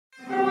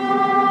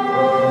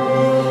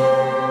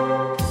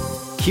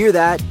Hear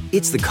that?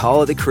 It's the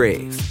call of the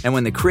Crave. And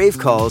when the Crave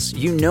calls,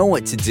 you know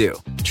what to do.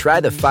 Try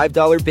the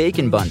 $5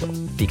 Bacon Bundle,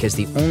 because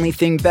the only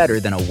thing better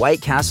than a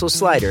White Castle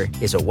slider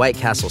is a White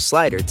Castle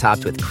slider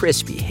topped with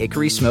crispy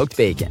hickory smoked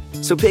bacon.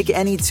 So pick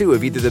any two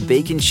of either the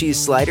Bacon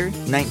Cheese Slider,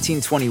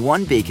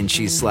 1921 Bacon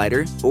Cheese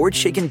Slider, or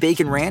Chicken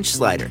Bacon Ranch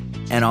Slider.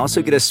 And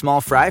also get a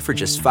small fry for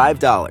just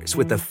 $5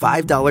 with the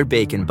 $5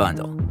 Bacon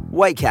Bundle.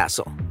 White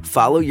Castle.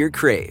 Follow your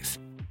Crave.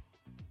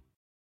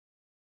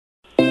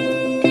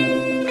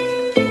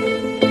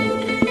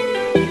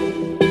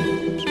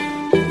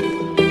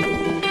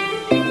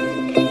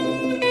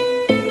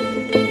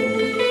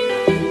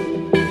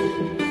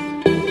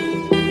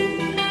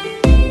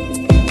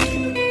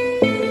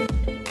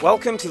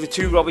 Welcome to the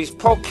Two Robbies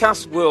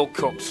podcast World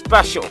Cup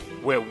special.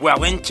 We're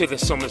well into the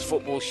summer's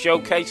football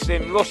showcase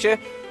in Russia,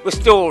 with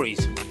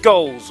stories,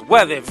 goals,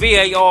 weather,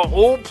 VAR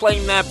all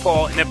playing their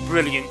part in a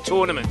brilliant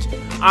tournament.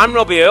 I'm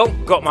Robbie Earle,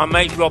 got my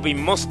mate Robbie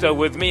Mustoe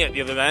with me at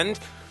the other end.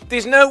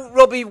 There's no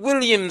Robbie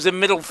Williams and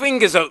middle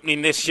fingers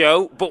opening this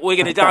show, but we're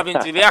going to dive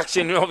into the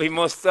action, Robbie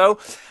Mustoe.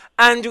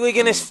 And we're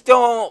going to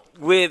start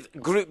with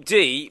Group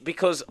D,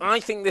 because I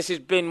think this has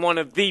been one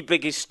of the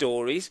biggest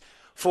stories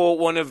for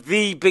one of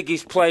the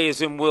biggest players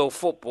in world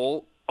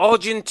football,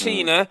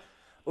 Argentina,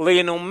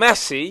 Lionel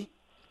Messi.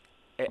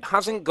 It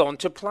hasn't gone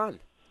to plan.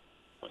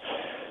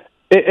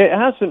 It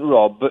hasn't,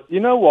 Rob, but you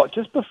know what?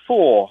 Just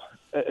before,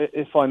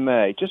 if I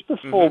may, just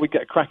before we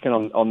get cracking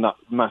on that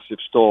massive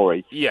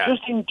story,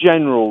 just in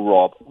general,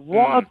 Rob,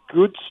 what a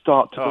good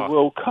start to the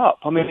World Cup.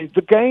 I mean,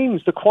 the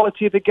games, the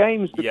quality of the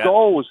games, the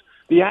goals,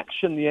 the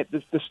action,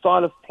 the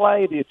style of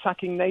play, the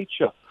attacking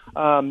nature.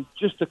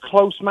 Just the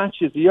close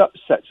matches, the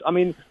upsets. I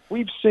mean,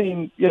 we've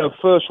seen,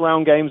 first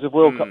round games of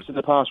World Cups in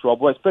the past, Rob,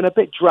 where it's been a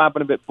bit drab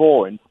and a bit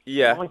boring.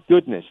 Yeah. My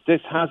goodness,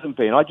 this hasn't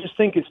been. I just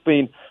think it's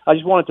been, I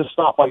just wanted to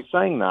start by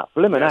saying that.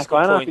 Blimmin' heck,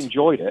 I've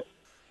enjoyed it.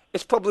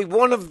 It's probably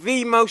one of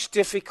the most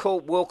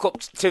difficult World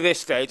Cups to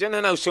this stage. And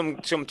I know some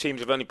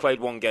teams have only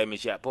played one game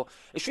as yet, but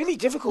it's really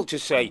difficult to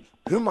say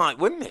who might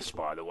win this,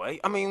 by the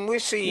way. I mean, we're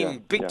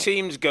seeing big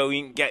teams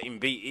getting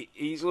beat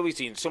easily. We're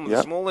seeing some of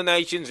the smaller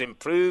nations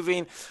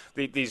improving.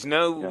 There's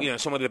no,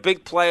 some of the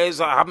big players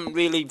that haven't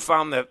really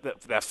found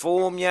their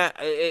form yet.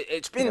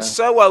 It's been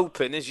so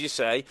open, as you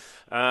say.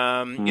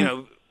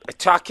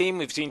 Attacking,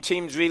 we've seen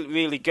teams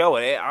really go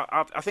at it.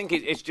 I think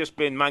it's just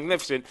been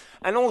magnificent,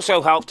 and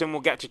also helped, and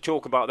we'll get to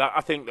talk about that.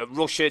 I think that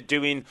Russia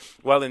doing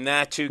well in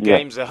their two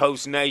games, the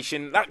host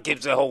nation, that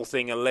gives the whole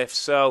thing a lift.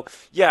 So,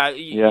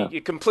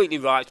 you're completely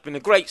right. It's been a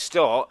great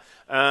start,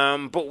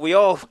 but we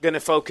are going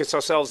to focus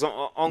ourselves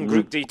on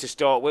Group D to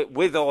start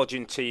with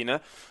Argentina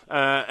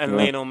and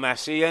Lionel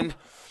Messi. And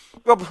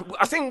Rob,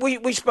 I think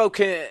we spoke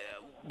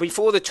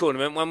before the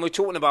tournament, when we're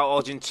talking about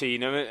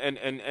Argentina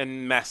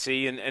and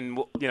Messi and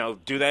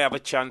do they have a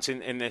chance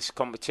in this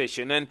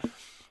competition? And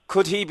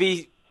could he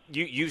be,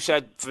 you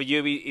said for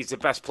you he's the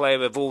best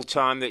player of all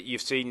time that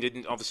you've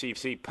seen, obviously you've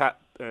seen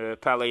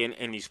Pele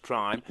in his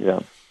prime. Yeah.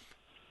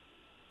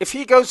 If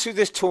he goes through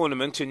this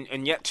tournament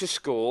and yet to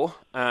score,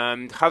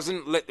 and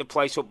hasn't lit the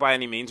place up by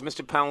any means, missed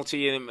a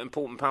penalty, an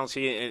important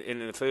penalty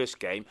in the first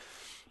game,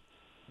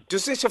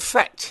 does this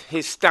affect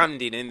his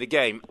standing in the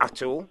game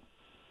at all?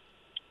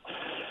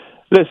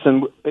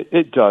 Listen,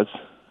 it does.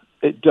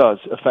 It does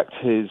affect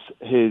his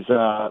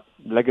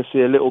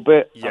legacy a little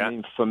bit. Yeah. I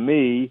mean, for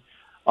me,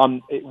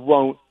 it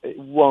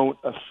won't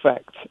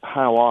affect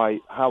how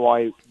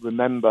I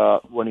remember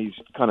when he's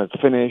kind of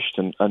finished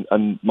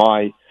and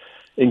my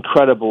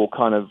incredible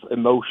kind of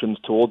emotions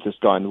towards this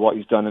guy and what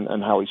he's done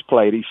and how he's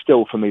played. He's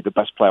still, for me, the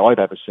best player I've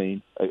ever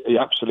seen. He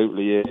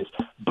absolutely is.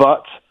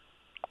 But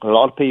a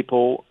lot of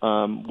people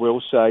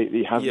will say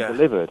he hasn't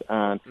delivered,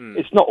 and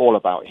it's not all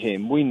about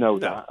him. We know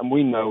that, and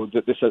we know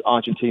that this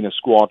Argentina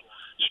squad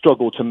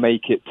struggled to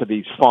make it to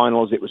these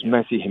finals. It was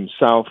Messi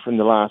himself in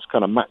the last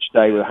kind of match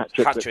day with a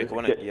hat-trick. Hat-trick,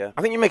 wasn't it? Yeah.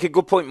 I think you make a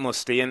good point,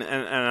 Musty, and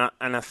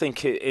I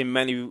think in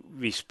many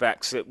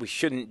respects that we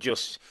shouldn't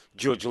just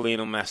judge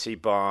Lionel Messi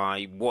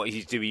by what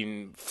he's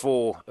doing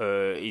for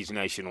his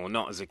nation or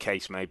not, as the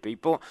case may be.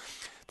 But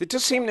there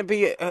does seem to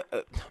be a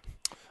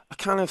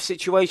kind of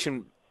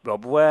situation,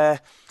 Rob, where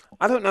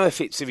I don't know if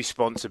it's the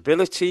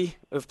responsibility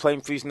of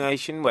playing for his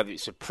nation, whether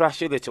it's the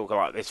pressure. They talk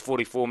about there's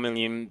 44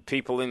 million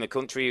people in the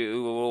country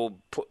who are all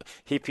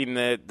heaping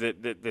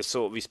the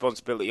sort of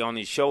responsibility on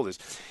his shoulders.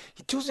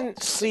 It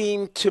doesn't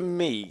seem to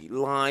me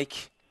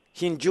like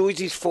he enjoys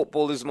his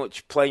football as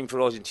much playing for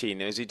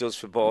Argentina as he does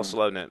for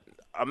Barcelona.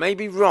 I may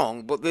be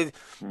wrong, but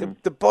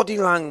the body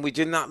language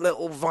and that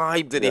little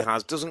vibe that he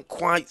has doesn't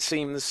quite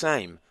seem the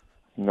same.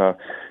 No.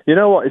 You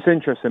know what? It's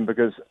interesting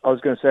because I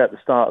was going to say at the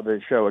start of the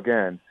show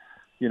again,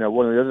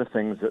 one of the other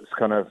things that's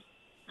kind of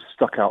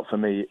stuck out for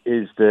me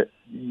is that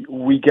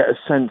we get a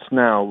sense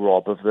now,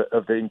 Rob,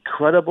 of the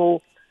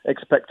incredible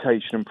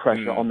expectation and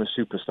pressure on the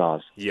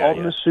superstars. The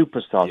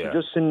superstars. Yeah. We've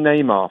just seen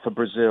Neymar for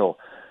Brazil,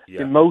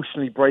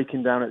 emotionally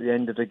breaking down at the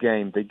end of the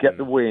game. They get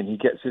the win. He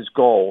gets his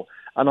goal.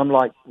 And I'm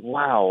like,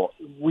 wow,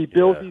 we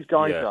build these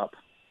guys up,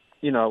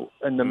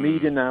 and the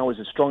media now is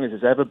as strong as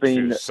it's ever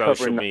been,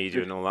 social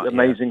media and all that,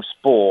 amazing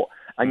sport.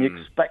 and you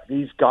expect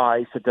these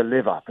guys to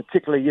deliver,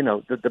 particularly,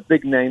 the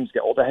big names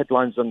get all the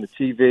headlines on the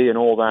TV and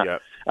all that.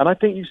 Yep. And I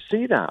think you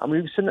see that. I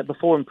mean, we've seen it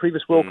before in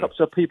previous World Cups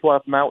where people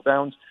have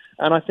meltdowns.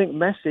 And I think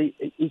Messi,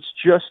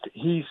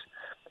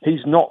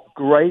 he's not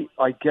great,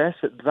 I guess,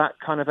 at that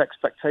kind of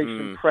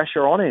expectation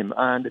pressure on him.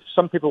 And if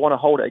some people want to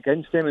hold it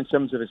against him in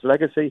terms of his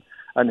legacy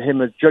and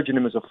him as judging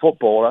him as a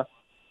footballer,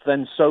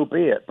 then so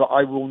be it. But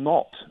I will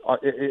not.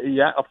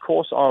 Of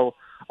course,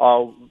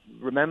 I'll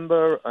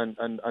remember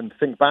and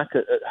think back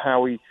at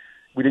how we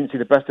didn't see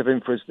the best of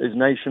him for his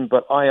nation,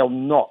 but I'll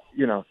not,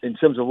 in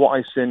terms of what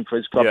I've seen for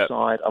his club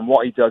side and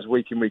what he does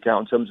week in, week out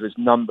in terms of his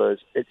numbers,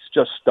 it's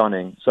just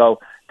stunning. So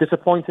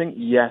disappointing,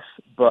 yes,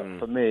 but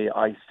for me,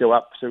 I still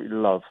absolutely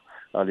love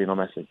Lionel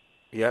Messi.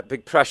 Yeah,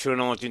 big pressure on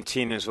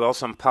Argentina as well.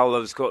 San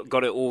Paulo's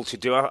got it all to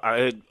do. I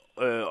heard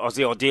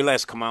Ozzy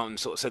Ardiles come out and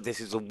sort of said this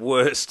is the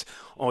worst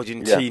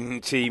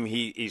Argentine team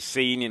he's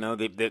seen.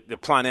 The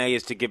plan A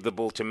is to give the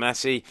ball to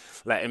Messi,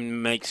 let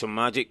him make some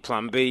magic.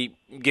 Plan B,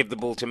 give the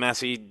ball to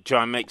Messi,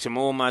 try and make some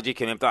more magic.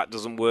 And if that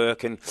doesn't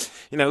work, and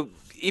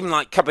even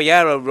like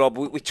Caballero, Rob,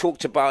 we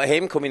talked about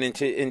him coming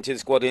into the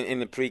squad in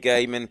the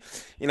pre-game, and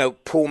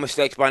poor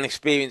mistakes by an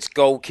experienced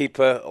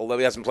goalkeeper, although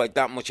he hasn't played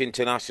that much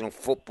international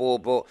football.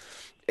 But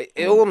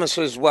it almost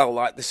as well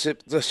like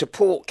the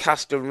support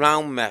cast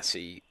around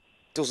Messi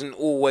doesn't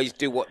always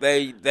do what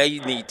they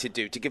need to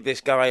do to give this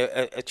guy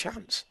a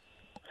chance.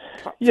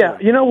 Yeah,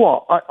 you know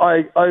what?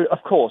 I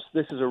of course,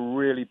 this is a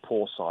really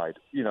poor side.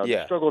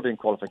 They struggled in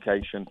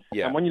qualification.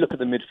 Yeah. And when you look at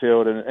the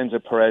midfield, and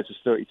Enzo Perez is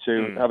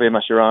 32, Javier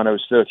Mascherano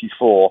is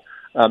 34.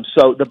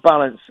 So the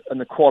balance and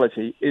the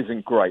quality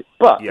isn't great.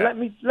 But let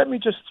me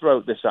just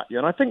throw this at you,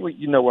 and I think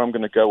you know where I'm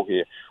going to go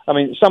here. I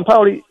mean,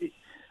 Sampaoli.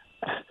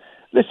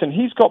 Listen,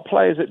 he's got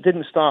players that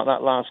didn't start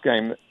that last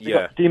game. He's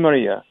got Di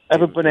Maria,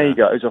 Evan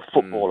Banega, who's a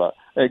footballer,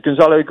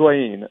 Gonzalo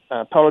Higuain,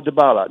 Paulo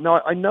Dybala.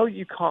 Now, I know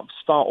you can't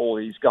start all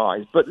these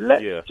guys, but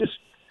let's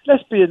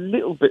be a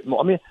little bit more.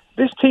 I mean,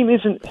 this team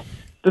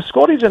the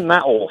squad isn't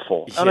that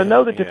awful. And I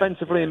know that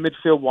defensively and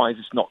midfield-wise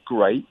it's not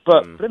great,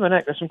 but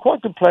there's some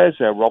quite good players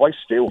there, Rob. I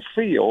still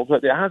feel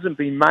that it hasn't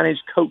been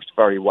managed, coached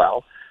very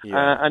well.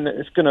 And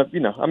it's going to,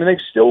 they've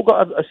still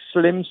got a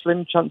slim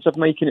chance of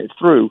making it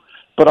through.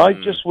 But I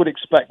just would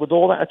expect, with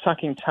all that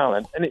attacking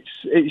talent, and it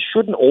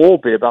shouldn't all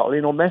be about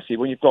Lionel Messi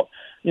when you've got,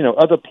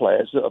 other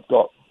players that have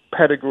got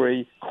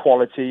pedigree,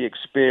 quality,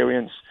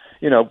 experience,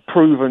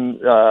 proven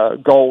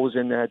goals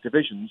in their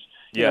divisions.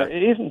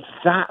 It isn't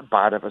that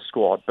bad of a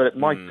squad, but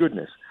my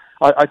goodness,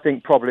 I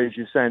think probably, as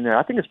you're saying there,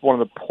 I think it's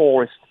one of the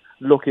poorest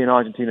looking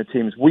Argentina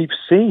teams we've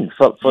seen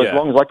for as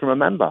long as I can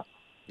remember.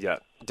 Yeah,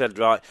 dead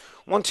right.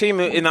 One team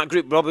in that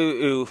group,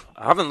 Robbie, who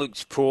haven't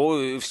looked poor,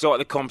 who've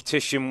started the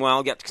competition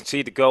well, get to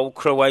concede a goal,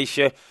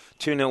 Croatia,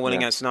 2-0 win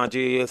against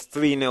Nigeria,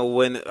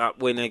 3-0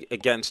 win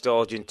against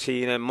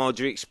Argentina.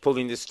 Modric's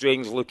pulling the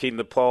strings, looking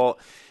the part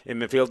in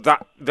midfield.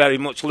 That very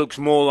much looks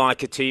more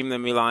like a team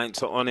than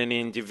reliant on any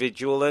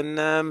individual.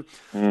 And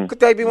could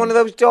they be one of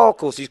those dark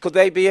horses? Could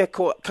they be a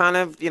kind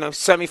of,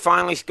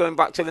 semi-finalist going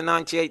back to the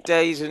 98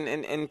 days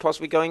and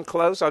possibly going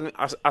close?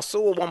 I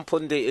saw one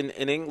pundit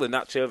in England,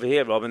 actually over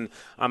here, Rob, and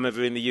I'm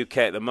over in the UK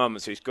at the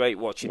moment, so it's great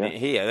watching it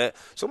here.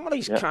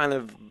 Somebody's kind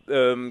of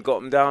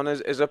got them down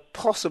as a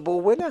possible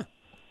winner.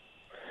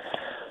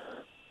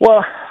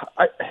 Well,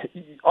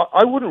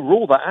 I wouldn't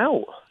rule that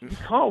out. You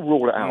can't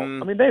rule it out.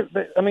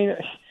 I mean,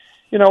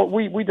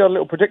 we did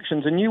little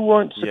predictions, and you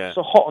weren't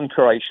so hot on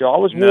Croatia. I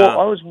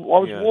was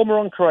warmer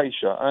on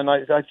Croatia, and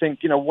I think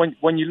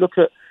when you look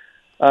at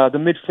the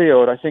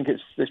midfield, I think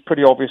it's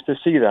pretty obvious to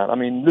see that. I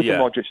mean, Luka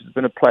Modric has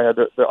been a player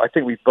that I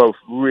think we've both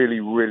really,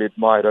 really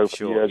admired over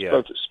the years,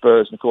 both at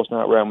Spurs and of course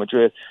now at Real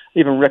Madrid.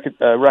 Even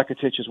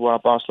Rakitic as well,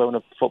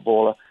 Barcelona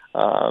footballer,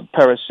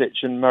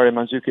 Perisic and Mario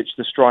Mandzukic,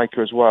 the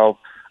striker as well.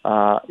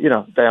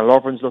 Dejan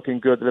Lovren's looking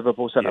good, the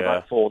Liverpool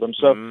centre-back for them.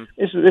 So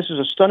this is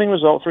a stunning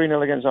result,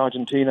 3-0 against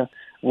Argentina,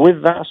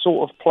 with that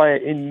sort of player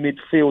in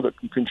midfield that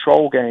can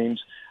control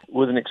games,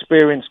 with an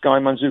experienced guy,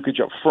 Mandzukic,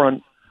 up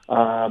front.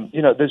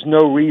 There's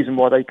no reason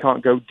why they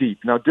can't go deep.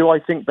 Now, do I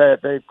think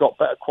they've got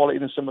better quality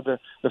than some of the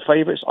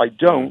favourites? I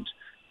don't.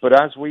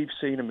 But as we've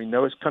seen, and we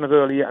know it's kind of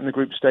early yet in the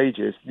group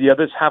stages, the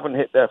others haven't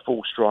hit their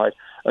full stride.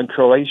 And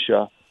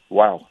Croatia,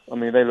 wow. I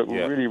mean, they look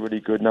really, really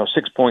good. Now,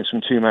 6 points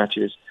from 2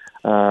 matches.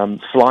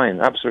 Flying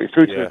absolutely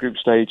through to the group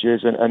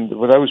stages, and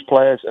with those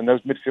players and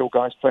those midfield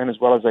guys playing as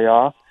well as they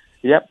are,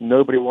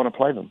 nobody will want to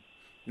play them.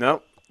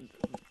 No,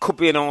 could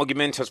be an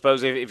argument, I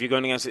suppose, if you're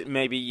going against it.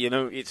 Maybe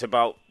it's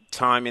about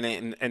timing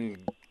it and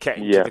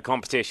getting to the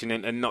competition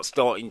and not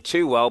starting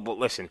too well. But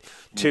listen,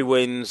 2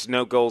 wins,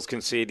 no goals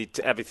conceded,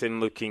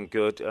 everything looking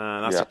good.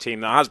 That's a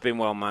team that has been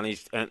well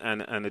managed and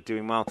are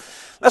doing well.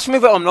 Let's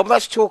move it on, Rob.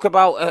 Let's talk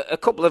about a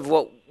couple of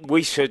what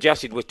we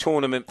suggested were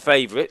tournament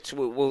favourites.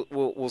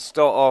 We'll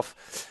start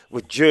off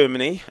with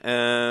Germany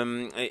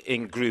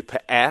in Group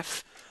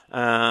F.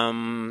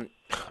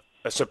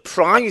 a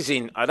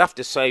surprising, I'd have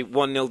to say,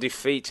 1-0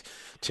 defeat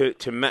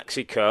to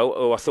Mexico.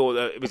 Oh, I thought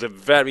that it was a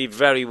very,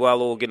 very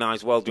well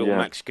organised, well-drilled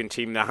Mexican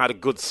team that had a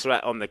good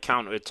threat on the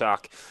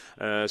counter-attack,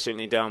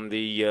 certainly down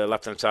the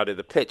left-hand side of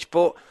the pitch.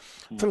 But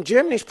from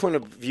Germany's point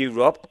of view,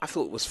 Rob, I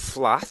thought it was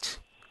flat.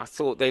 I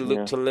thought they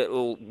looked a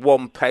little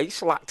one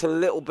pace, lacked a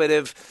little bit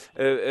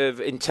of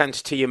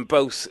intensity in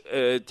both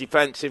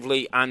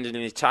defensively and in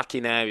the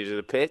attacking areas of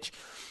the pitch.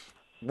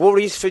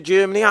 Worries for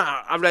Germany?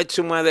 I read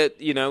somewhere that,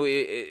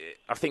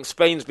 I think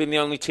Spain's been the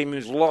only team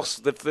who's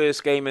lost the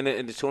first game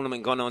in the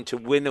tournament, gone on to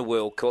win a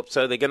World Cup.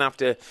 So they're going to have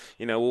to,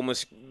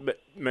 almost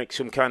make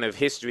some kind of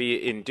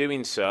history in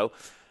doing so.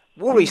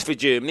 Worries for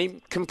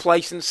Germany?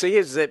 Complacency?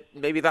 Is it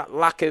maybe that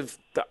lack of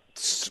that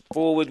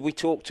forward we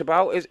talked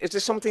about? Is there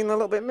something a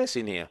little bit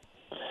missing here?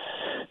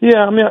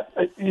 Yeah,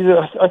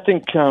 I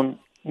think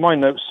my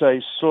notes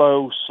say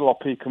slow,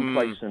 sloppy,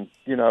 complacent.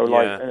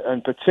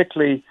 And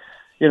particularly,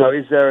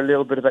 is there a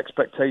little bit of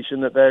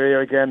expectation that they're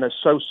here again? They're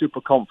so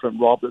super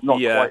confident, Rob, that not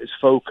quite as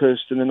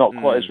focused and they're not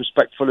quite as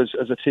respectful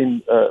as a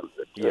team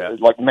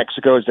like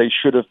Mexico as they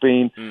should have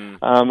been.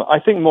 I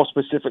think more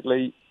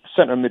specifically,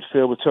 centre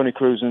midfield with Toni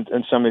Kroos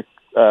and Sami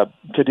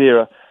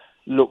Khedira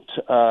looked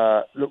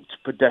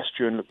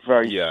pedestrian, looked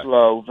very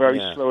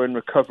slow in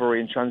recovery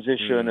and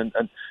transition,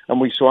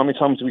 and we saw how many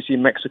times did we see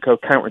Mexico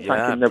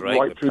counter-attacking them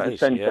right through the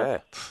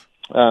centre.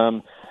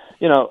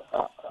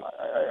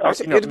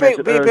 It'd be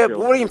a bit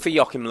worrying for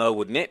Joachim Low,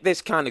 wouldn't it?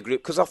 This kind of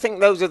group, because I think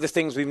those are the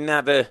things we've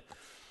never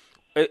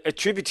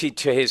attributed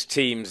to his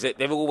teams, that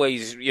they're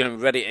always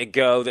ready to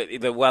go,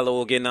 that they're well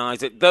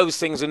organised. That those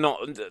things are not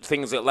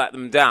things that let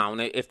them down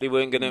if they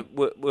weren't going to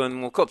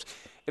win World Cups.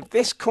 If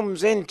this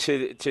comes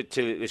into to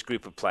this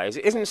group of players,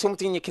 it isn't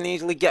something you can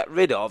easily get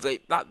rid of.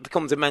 That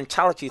becomes a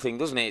mentality thing,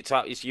 doesn't it?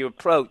 It's your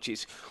approach.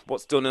 It's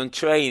what's done on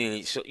training.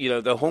 It's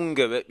the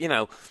hunger.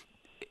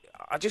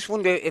 I just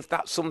wonder if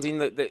that's something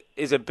that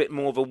is a bit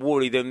more of a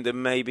worry than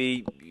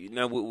maybe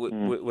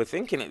we're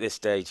thinking at this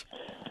stage.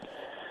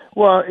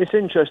 Well, it's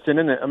interesting,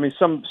 isn't it? I mean,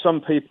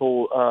 some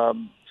people,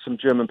 some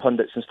German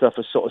pundits and stuff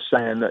are sort of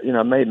saying that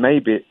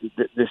maybe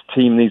this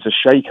team needs a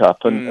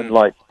shake-up and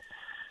like.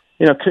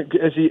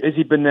 Has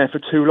he been there for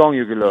too long,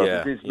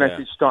 Jürgen? Is his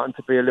message starting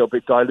to be a little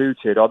bit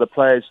diluted? Are the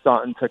players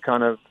starting to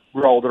kind of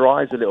roll their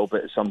eyes a little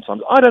bit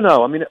sometimes? I don't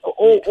know. I mean,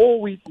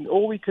 all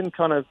we can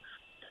kind of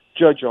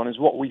judge on is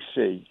what we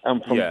see.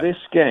 And from this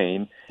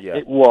game,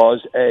 it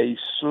was a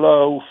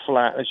slow,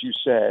 flat, as you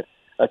said,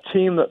 a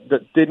team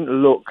that didn't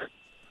look,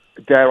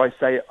 dare I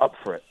say, up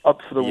for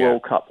the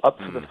World Cup, up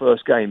for the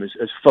first game,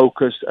 as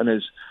focused and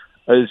as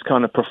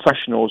kind of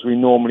professional as we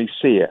normally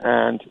see it.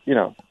 And,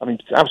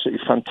 it's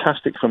absolutely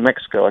fantastic from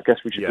Mexico. I guess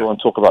we should go on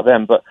and talk about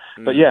them. But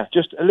yeah,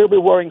 just a little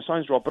bit worrying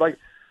signs, Rob. But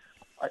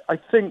I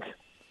think,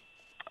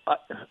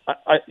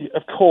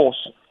 of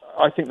course,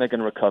 I think they're going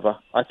to recover.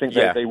 I think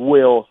they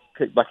will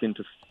kick back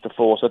into the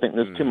force. I think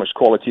there's too much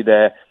quality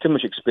there, too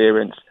much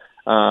experience,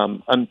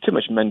 and too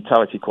much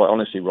mentality, quite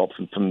honestly, Rob,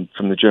 from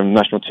the German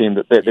national team,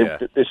 that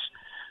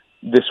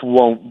this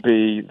won't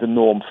be the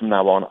norm from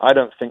now on. I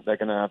don't think they're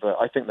going to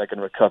I think they're going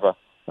to recover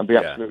and be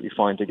absolutely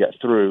fine to get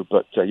through.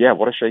 But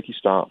what a shaky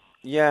start.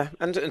 Yeah,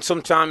 and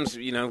sometimes,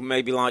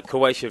 maybe like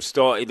Croatia have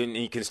started and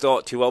you can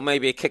start too well.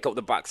 Maybe a kick up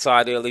the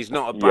backside early is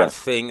not a bad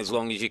thing as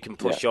long as you can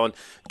push on,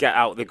 get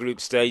out the group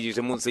stages,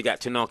 and once they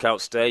get to knockout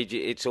stage,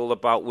 it's all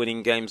about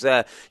winning games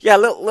there. Yeah,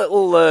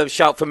 little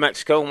shout for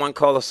Mexico, Juan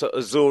Carlos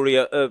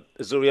Osorio,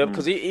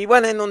 because he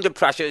went in under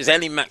pressure, as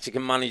any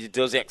Mexican manager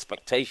does, the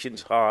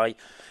expectations high.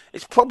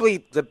 It's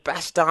probably the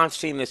best I've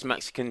seen this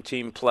Mexican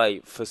team play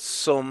for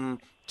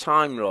some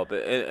time, Rob,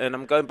 and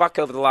I'm going back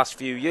over the last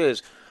few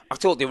years. I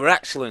thought they were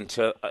excellent.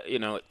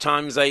 At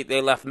times they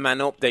left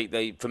men up.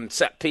 They from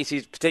set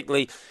pieces,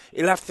 particularly,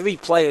 he left three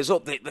players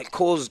up that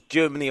caused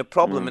Germany a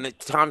problem. And at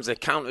times the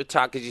counter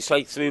attack, as you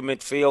say, through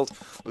midfield,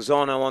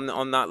 Lozano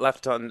on that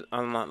left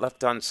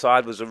hand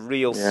side was a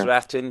real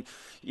threat. And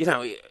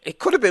it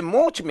could have been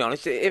more, to be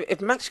honest. If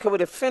Mexico would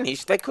have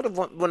finished, they could have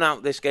won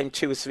out this game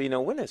 2 or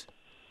 3-0 winners.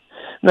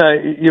 No,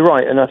 you're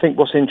right. And I think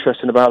what's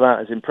interesting about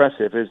that, is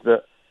impressive, is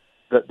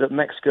that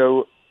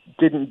Mexico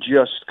didn't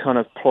just kind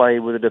of play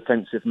with a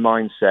defensive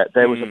mindset.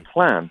 There was a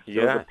plan.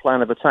 There was a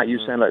plan of attack. You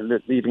were saying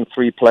like leaving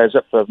three players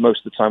up for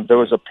most of the time. There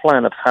was a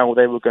plan of how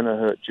they were going to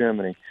hurt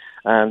Germany.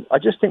 And I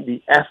just think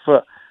the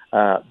effort,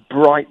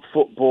 bright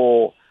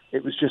football,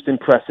 it was just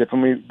impressive. I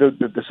mean,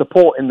 the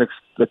support in the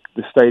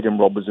stadium,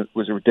 Rob,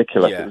 was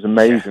ridiculous. It was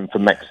amazing for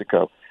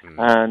Mexico.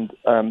 And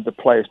the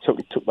players took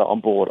that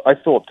on board. I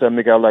thought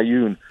Miguel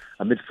Layún,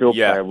 a midfield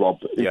player, Rob,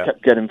 who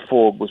kept getting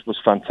forward, was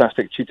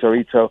fantastic.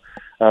 Chicharito,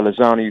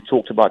 Lozano, you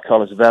talked about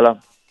Carlos Vela,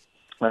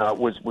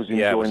 was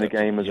enjoying the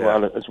game as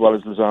well as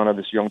Lozano,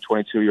 this young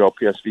 22-year-old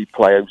PSV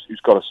player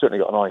who's certainly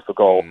got an eye for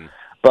goal.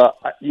 But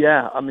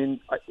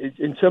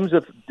in terms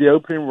of the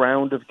opening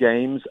round of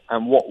games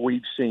and what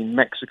we've seen,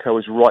 Mexico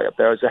is right up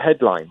there as a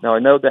headline. Now I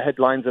know the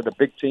headlines are the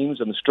big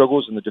teams and the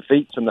struggles and the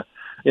defeats and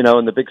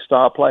and the big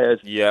star players.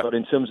 Yeah. But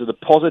in terms of the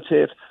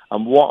positive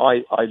and what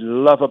I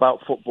love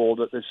about football,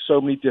 that there's so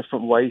many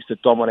different ways to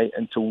dominate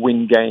and to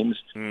win games.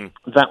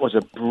 That was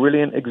a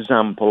brilliant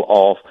example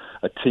of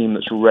a team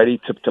that's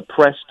ready to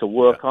press, to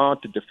work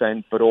hard, to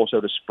defend, but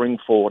also to spring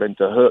forward and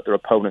to hurt their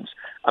opponents.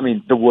 I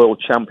mean, the world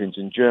champions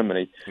in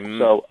Germany.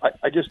 So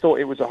I just thought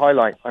it was a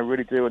highlight. I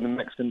really do. And the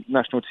Mexican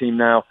national team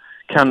now,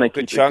 can they keep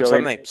good chance, it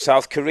going? haven't they?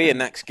 South Korea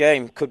next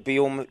game could be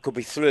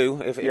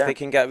through if they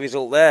can get a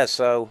result there.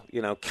 So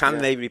can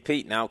they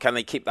repeat now? Can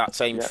they keep that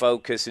same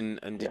focus and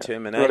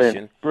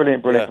determination?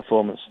 Brilliant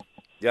performance.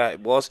 Yeah,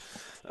 it was.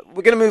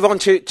 We're going to move on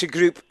to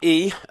Group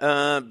E.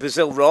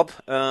 Brazil, Rob,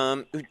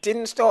 who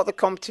didn't start the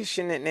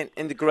competition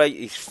in the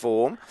greatest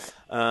form.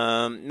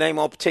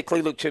 Neymar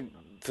particularly looked a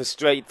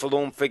frustrated,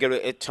 forlorn figure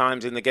at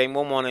times in the game.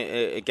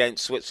 1-1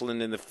 against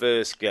Switzerland in the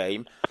first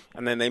game.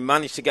 And then they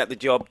managed to get the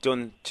job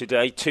done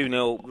today.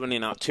 2-0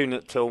 running out,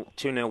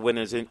 2-0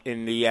 winners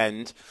in the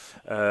end.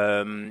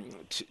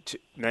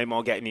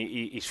 Neymar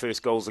getting his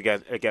first goals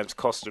against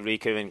Costa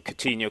Rica, and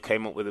Coutinho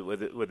came up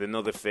with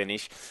another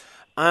finish.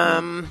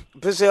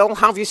 Brazil,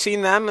 how have you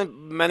seen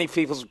them? Many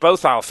people's,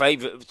 both our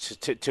favourites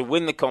to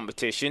win the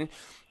competition.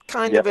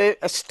 Kind of a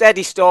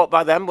steady start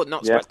by them, but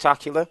not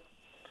spectacular.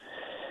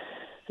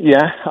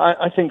 Yeah,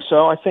 I think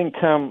so. I think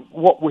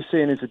what we're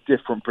seeing is a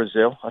different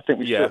Brazil. I think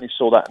we certainly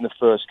saw that in the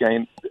first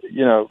game.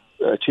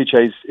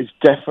 Chiche is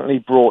definitely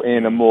brought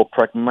in a more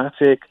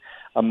pragmatic,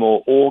 a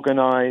more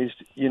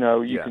organised. You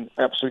can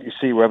absolutely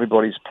see where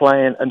everybody's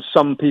playing, and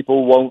some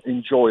people won't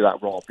enjoy that,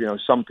 Rob. A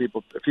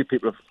few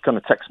people have kind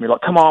of texted me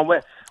like, "Come on,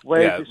 where's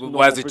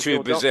the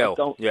true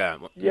Brazil?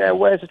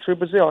 Where's the true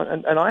Brazil?"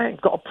 And I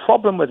ain't got a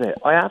problem with it.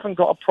 I haven't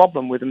got a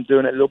problem with them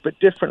doing it a little bit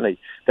differently.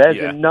 There's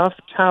enough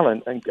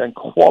talent and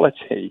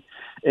quality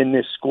in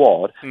this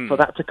squad for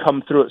that to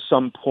come through at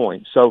some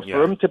point. So for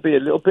them to be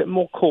a little bit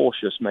more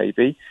cautious,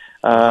 maybe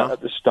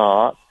at the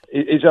start,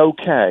 is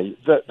okay.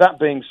 That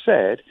being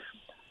said,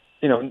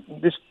 the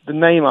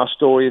Neymar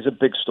story is a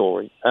big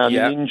story. And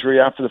the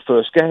injury after the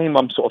first game,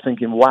 I'm sort of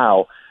thinking,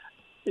 wow,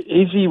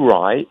 is he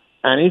right?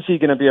 And is he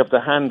going to be able to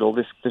handle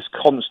this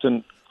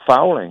constant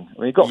fouling? I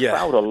mean, he got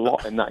fouled a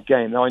lot in that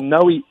game. Now, I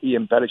know he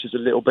embellishes a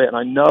little bit, and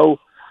I know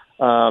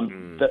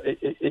that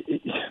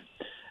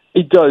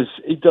he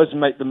does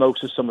make the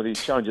most of some of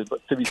these challenges.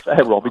 But to be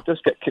fair, Rob, he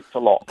does get kicked a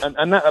lot,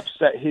 and that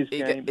upset his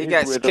game. He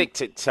gets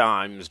kicked at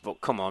times,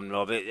 but come on,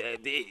 Rob.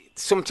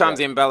 Sometimes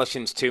the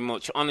embellishing's too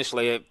much.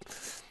 Honestly,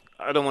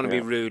 I don't want to be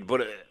rude,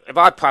 but if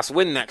I pass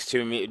Win next to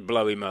him, it'd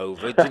blow him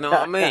over. Do you know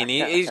what I mean?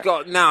 He's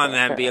got now and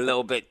then be a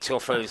little bit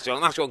tougher and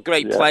strong. That's what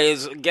great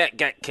players get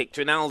kicked.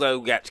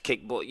 Ronaldo gets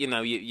kicked, but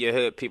you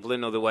hurt people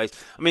in other ways.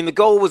 I mean, the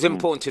goal was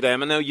important today. I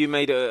know you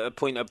made a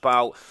point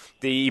about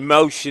the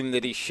emotion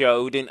that he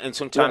showed, and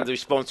sometimes the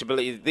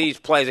responsibility that these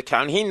players are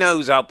carrying. He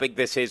knows how big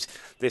this is,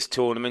 this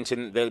tournament,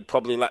 and they'll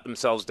probably let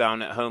themselves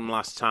down at home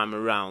last time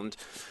around.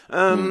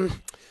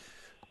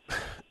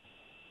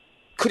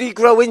 Could he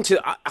grow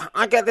into?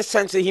 I get the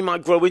sense that he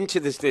might grow into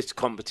this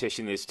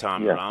competition this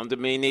time around. I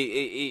mean,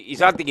 he's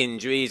had the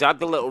injury, he's had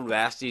the little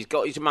rest, he's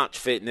got his match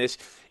fitness,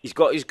 he's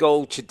got his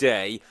goal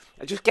today.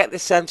 I just get the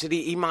sense that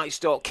he might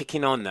start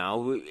kicking on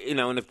now,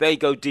 and if they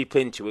go deep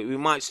into it, we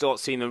might start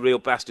seeing the real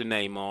best of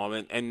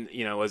Neymar, and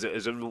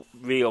as a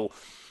real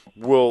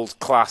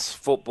world-class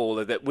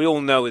footballer that we all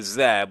know is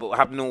there, but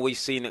haven't always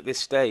seen at this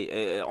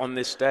stage, on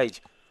this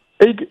stage.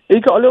 He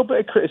got a little bit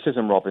of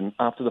criticism, Robin,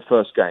 after the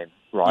first game.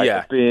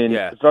 Right, being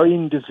very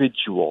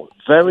individual,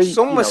 very.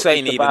 Some were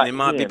saying even it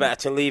might be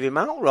better to leave him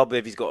out, Rob,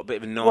 if he's got a bit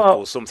of a knock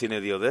or something or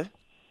the other.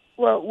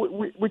 Well,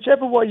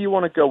 whichever way you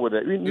want to go with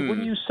it.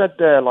 When you said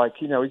there, is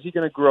he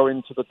going to grow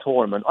into the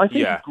tournament? I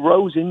think he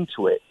grows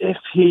into it if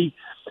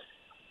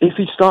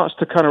he starts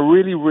to kind of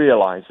really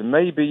realise, and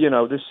maybe,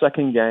 this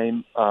second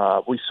game,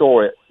 we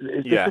saw it,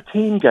 it's a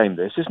team game,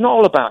 this. It's not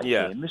all about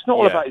him. It's not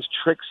all about his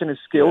tricks and his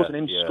skills and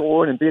him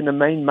scoring and being the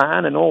main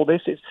man and all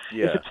this. It's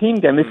a team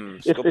game.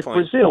 If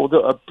Brazil, they're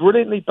a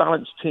brilliantly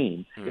balanced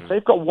team, if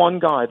they've got one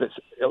guy that's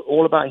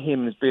all about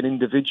him as being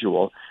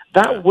individual,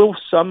 that will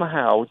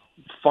somehow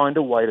find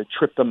a way to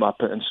trip them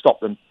up and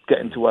stop them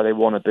getting to where they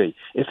want to be.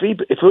 If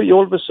he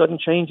all of a sudden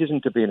changes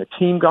into being a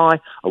team guy,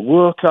 a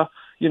worker,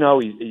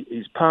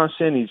 he's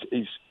passing,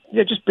 he's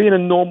just being a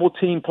normal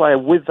team player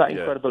with that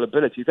incredible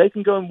ability, they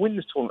can go and win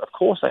this tournament. Of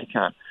course they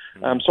can.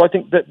 So I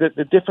think that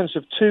the difference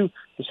of the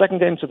second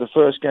game to the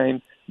first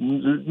game,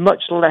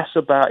 much less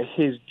about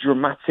his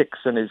dramatics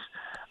and his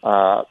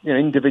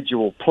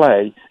individual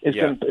play is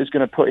going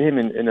to put him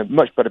in a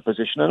much better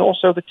position, and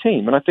also the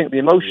team. And I think the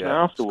emotion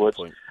afterwards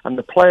and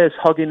the players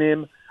hugging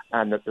him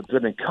and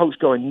the coach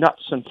going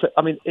nuts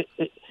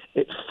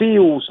it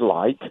feels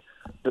like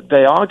that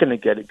they are going to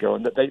get it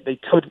going, that they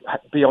could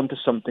be onto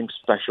something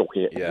special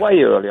here.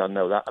 Way early, I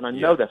know that, and I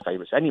know they're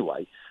favourites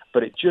anyway,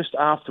 but it just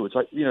afterwards,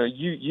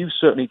 you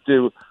certainly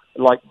do,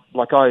 like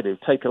I do,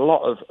 take a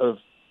lot of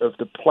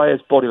the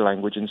players' body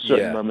language in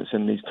certain moments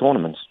in these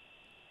tournaments.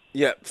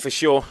 Yeah, for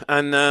sure.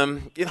 And,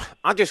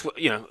 I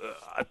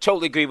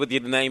totally agree with you,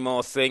 the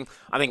Neymar thing.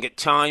 I think at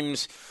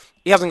times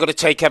He hasn't got to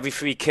take every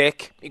free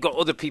kick. You've got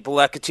other people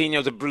there.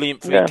 Coutinho's a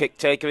brilliant free kick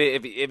taker,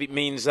 if it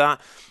means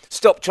that.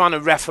 Stop trying to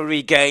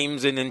referee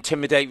games and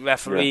intimidate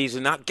referees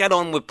and that. Get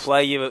on with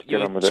play. You're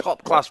a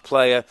top-class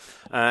player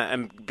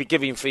and be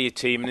giving for your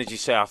team. And as you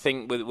say, I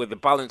think with the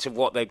balance of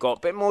what they've got, a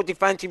bit more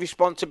defensive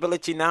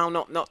responsibility now,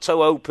 not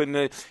so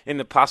open. In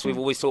the past, we've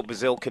always thought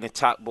Brazil can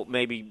attack, but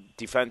maybe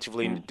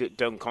defensively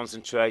don't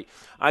concentrate.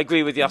 I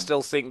agree with you. I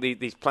still think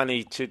there's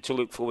plenty to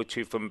look forward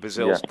to from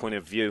Brazil's point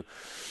of view.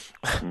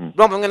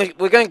 Rob,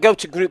 we're going to go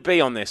to Group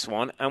B on this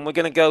one, and we're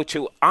going to go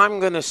to, I'm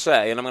going to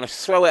say, and I'm going to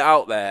throw it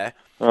out there,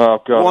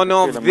 one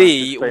of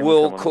the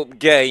World Cup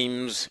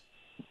games,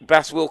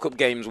 best World Cup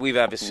games we've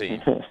ever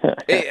seen.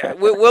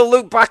 We'll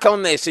look back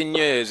on this in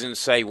years and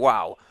say,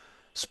 wow,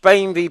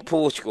 Spain v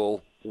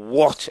Portugal,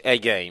 what a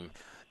game.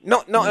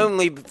 Not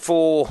only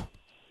for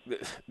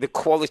the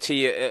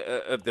quality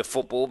of the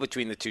football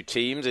between the two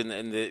teams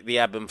and the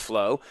ebb and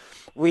flow,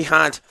 we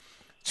had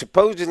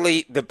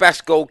supposedly the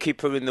best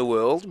goalkeeper in the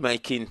world,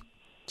 making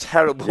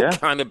terrible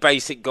kind of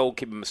basic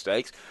goalkeeping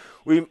mistakes.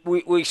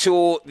 We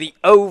saw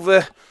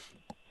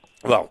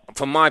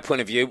from my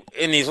point of view,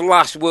 in his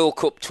last World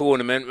Cup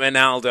tournament,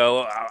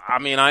 Ronaldo, I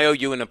mean, I owe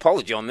you an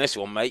apology on this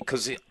one, mate,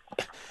 because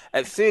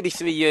at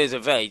 33 years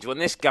of age, when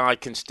this guy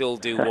can still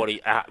do a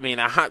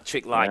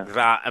hat-trick like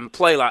that and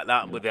play like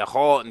that with their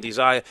heart and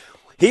desire.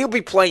 He'll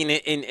be playing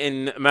it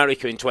in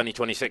America in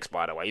 2026,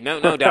 by the way. No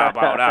doubt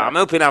about that. I'm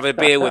hoping to have a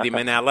beer with him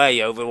in LA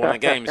over one of the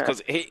games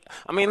because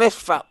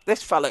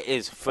this fella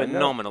is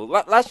phenomenal.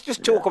 Let's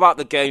just talk about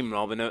the game,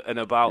 Rob, and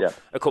about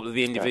a couple of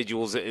the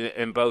individuals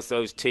in both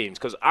those teams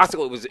because I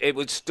thought it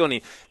was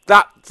stunning.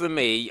 That for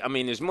me, I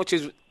mean, as much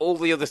as all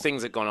the other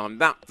things that gone on,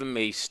 that for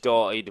me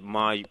started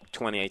my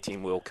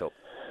 2018 World Cup.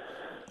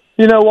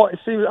 You know what? It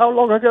seems, how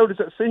long ago does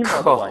it seem,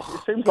 by the way?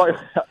 It seems like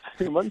a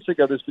few months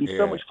ago. There's been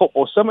so much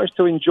football, so much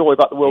to enjoy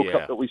about the World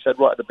Cup that we said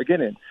right at the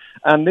beginning.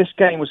 And this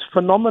game was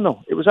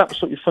phenomenal. It was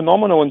absolutely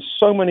phenomenal. And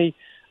so many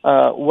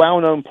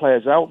well-known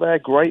players out there,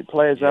 great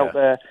players out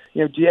there.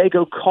 You know,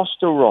 Diego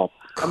Costa, Rob.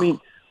 I mean,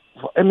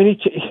 I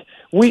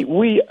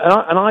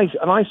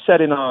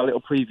said in our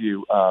little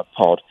preview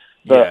pod,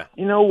 but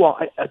you know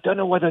what? I don't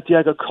know whether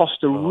Diego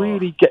Costa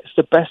really gets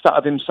the best out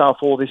of himself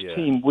or this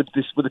team with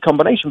the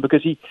combination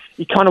because he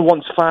kind of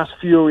wants fast,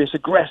 furious,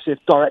 aggressive,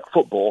 direct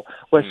football.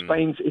 Where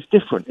Spain's is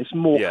different. It's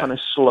more kind of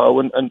slow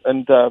and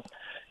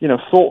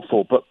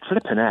thoughtful. But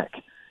flipping heck,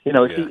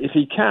 if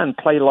he can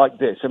play like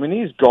this, I mean,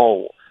 his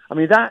goal. I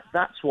mean,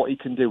 that's what he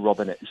can do,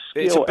 Robin.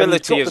 It's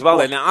ability as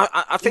well. And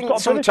I think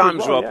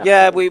sometimes, Rob,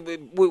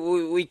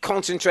 we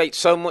concentrate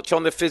so much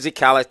on the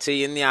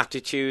physicality and the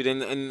attitude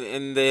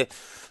and the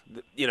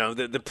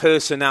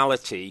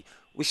personality.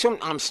 We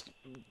sometimes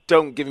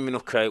don't give him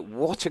enough credit.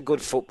 What a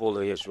good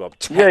footballer he is, Rob.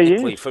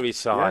 Technically, for his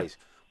size.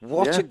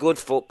 What a good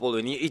footballer.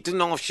 And he doesn't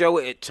half show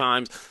it at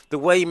times. The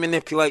way he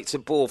manipulates the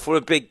ball for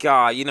a big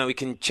guy, he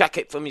can check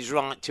it from his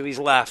right to his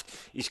left.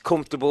 He's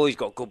comfortable. He's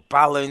got good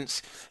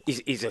balance.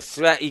 He's a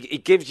threat. He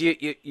gives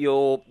you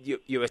your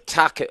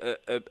attack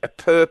a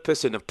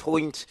purpose and a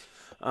point.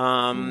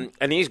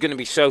 And he's going to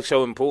be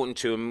so important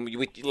to him.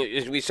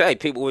 As we say,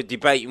 people were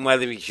debating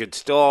whether he should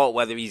start,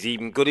 whether he's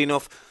even good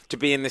enough to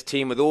be in this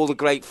team with all the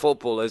great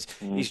footballers.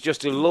 He's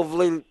just a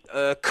lovely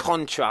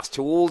contrast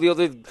to all the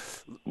other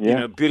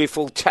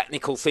beautiful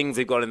technical things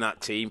they've got in that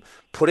team.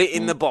 Put it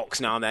in the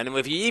box now and then. And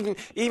if you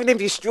even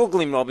if you're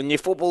struggling, Rob, and your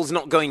football's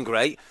not going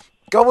great,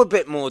 go a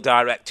bit more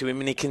direct to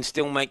him and he can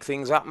still make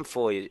things happen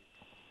for you.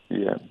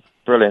 Yeah,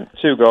 brilliant.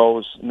 2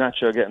 goals.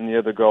 Nacho getting the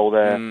other goal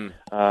there.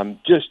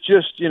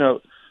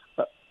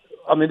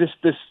 I mean,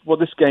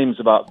 this game's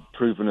about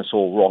proving us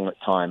all wrong at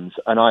times,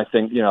 and I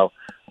think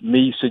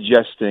me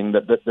suggesting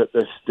that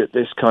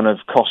this kind of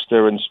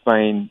Costa and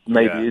Spain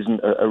maybe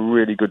isn't a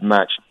really good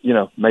match.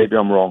 Maybe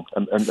I'm wrong,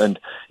 and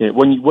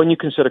when you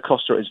consider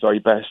Costa at his very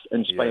best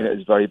and Spain at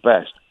his very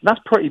best, that's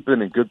pretty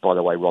blooming good, by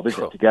the way, Rob,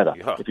 isn't it? Together,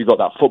 if you've got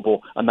that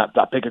football and that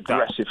big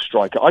aggressive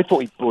striker. I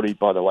thought he bullied,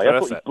 by the way. I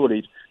thought he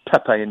bullied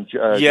Pepe and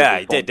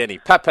he did, didn't he?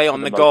 Pepe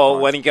on the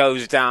goal when he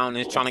goes down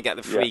and is trying to get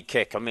the free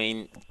kick. I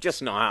mean,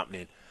 just not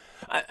happening.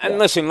 And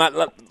listen,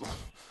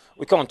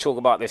 we can't talk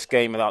about this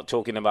game without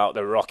talking about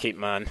the Rocket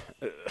Man.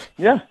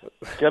 Get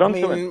on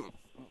to him.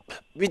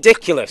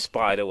 Ridiculous,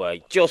 by the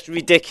way, just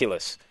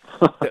ridiculous.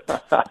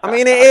 I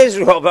mean, it is,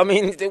 Rob. I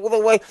mean, the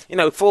way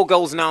 4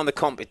 goals now in the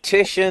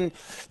competition.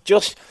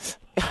 Just,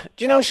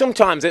 do you know,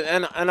 sometimes,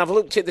 and I've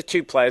looked at the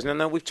 2 players, and I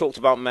know we've talked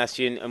about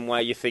Messi and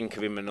where you think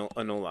of him and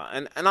all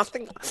that, and I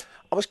think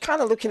I was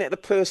kind of looking at the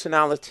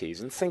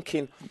personalities and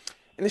thinking,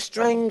 in a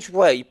strange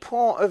way,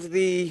 part of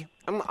the.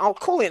 I'll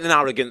call it an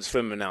arrogance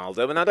from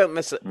Ronaldo, and I don't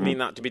mean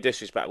that to be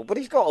disrespectful, but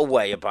he's got a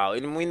way about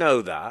him, and we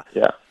know that.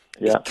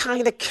 It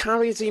kind of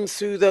carries him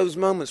through those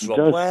moments,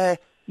 Rob, where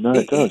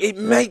it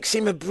makes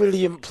him a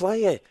brilliant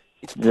player.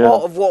 It's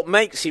part of what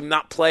makes him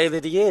that player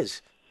that he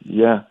is.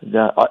 Yeah.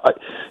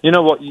 You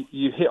know what?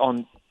 You hit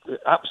on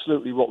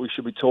absolutely what we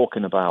should be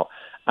talking about,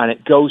 and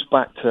it goes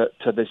back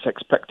to this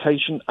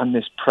expectation and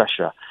this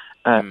pressure.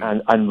 And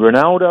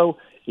Ronaldo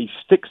He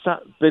sticks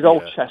that big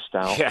old chest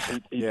out.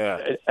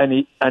 Yeah. And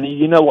he,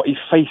 you know what? He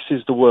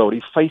faces the world.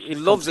 He faces. He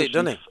loves it,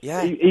 doesn't he?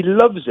 Yeah. He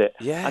loves it.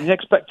 Yeah. And the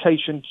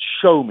expectation,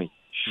 show me,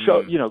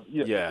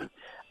 Yeah.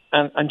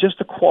 And just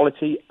the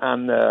quality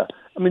and the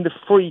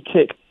free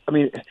kick. I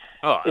mean,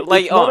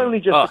 it's not only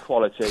just the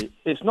quality.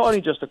 It's not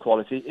only just the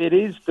quality. It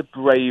is the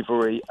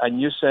bravery,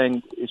 and you're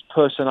saying his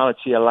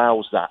personality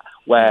allows that.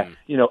 Where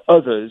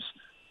others,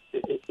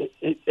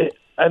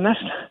 and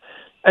that's.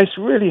 It's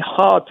really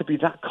hard to be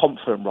that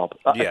confident, Rob.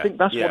 I think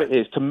that's what it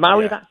is, to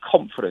marry that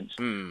confidence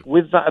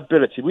with that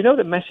ability. We know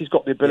that Messi's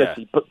got the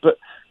ability,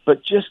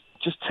 but just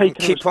taking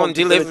keep on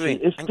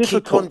delivering. It's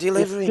difficult. Keep on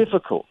delivering. It's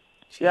difficult.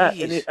 Yeah,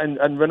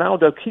 and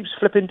Ronaldo keeps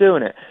flipping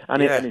doing it,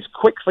 and his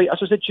quick feet. As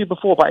I said to you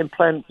before about him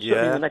playing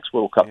certainly in the next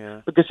World Cup,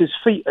 because his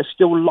feet are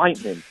still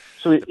lightning.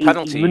 So he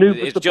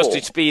manoeuvres it's the just ball.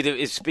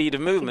 his speed of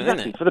movement,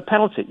 exactly, isn't it? For the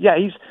penalty. Yeah,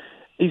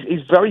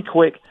 He's very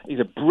quick. He's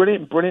a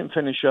brilliant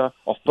finisher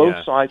off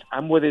both sides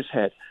and with his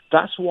head.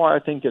 That's why I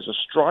think as a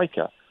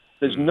striker,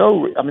 there's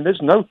going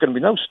to be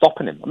no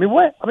stopping him.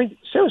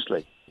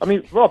 Seriously.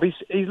 Rob,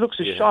 he looks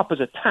as sharp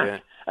as a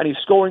tack, and he's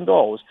scoring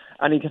goals,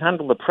 and he can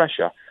handle the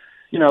pressure.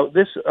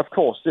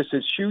 This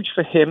is huge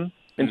for him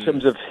in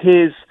terms of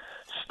his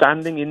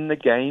standing in the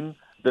game.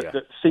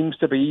 That seems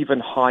to be even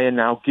higher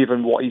now,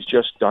 given what he's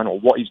just done or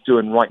what he's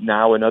doing right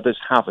now, and others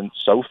haven't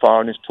so far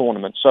in this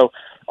tournament. So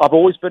I've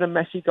always been a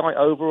Messi guy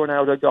over an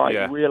Ronaldo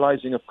guy,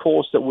 realizing, of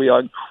course, that we are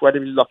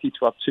incredibly lucky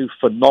to have two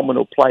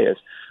phenomenal players.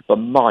 But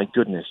my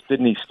goodness,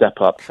 didn't he step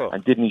up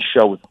and didn't he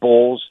show with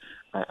balls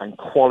and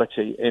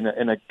quality in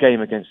a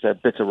game against their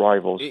bitter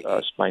rivals,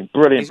 Spain?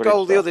 Brilliant. His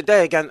goal the other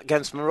day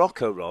against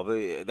Morocco, Rob,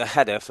 the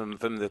header from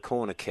the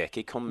corner kick,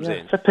 he comes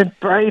in. Flipping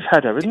brave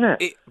header, isn't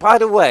it? By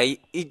the way,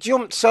 he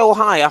jumped so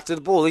high after the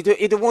ball.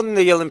 He'd have won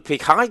the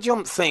Olympic high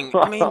jump thing.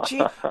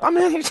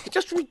 It's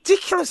just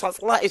ridiculous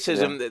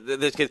athleticism.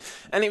 This kid.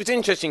 And it was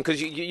interesting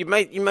because you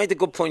made a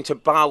good point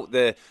about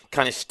the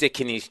kind of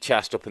sticking his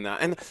chest up and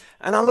that. And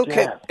I look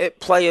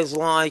at players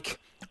like,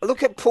 I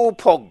look at Paul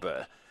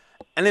Pogba.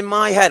 And in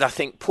my head, I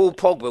think Paul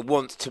Pogba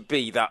wants to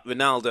be that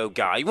Ronaldo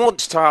guy. He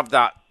wants to have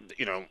that,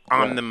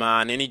 I'm the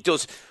man, and he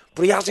does.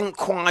 But he hasn't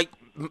quite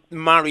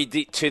married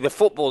it to the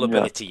football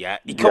ability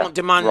yet. He can't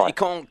he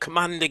can't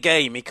command a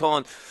game. He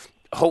can't,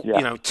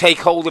 take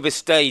hold of a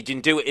stage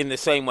and do it in the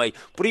same way.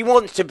 But he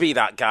wants to be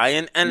that guy,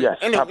 and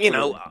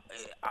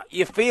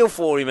you feel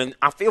for him, and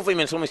I feel for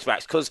him in some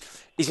respects because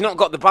he's not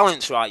got the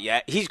balance right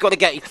yet. He's got to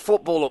get his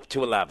football up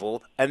to a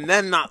level, and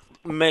then that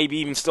maybe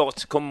even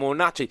starts to come more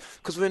naturally.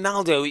 Because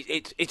Ronaldo,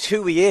 it's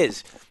who he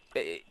is.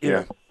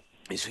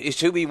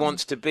 It's who he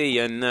wants to be.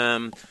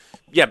 And,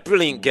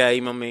 brilliant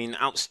game.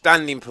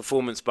 Outstanding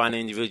performance by an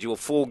individual.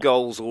 4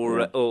 goals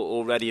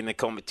already in the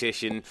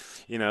competition.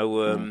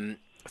 I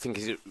think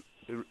he's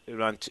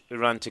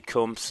Iran to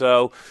come.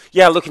 So,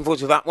 looking forward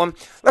to that one.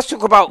 Let's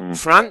talk about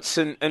France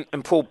and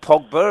Paul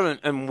Pogba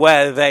and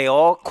where they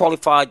are.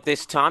 Qualified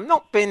this time.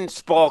 Not been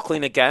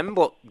sparkling again,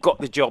 but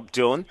got the job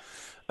done.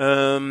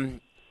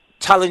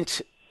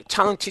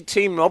 Talented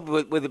team, Rob,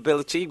 with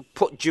ability.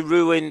 Put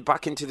Giroud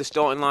back into the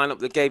starting lineup.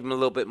 That gave him a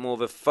little bit more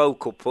of a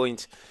focal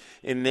point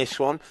in this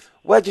one.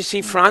 Where do you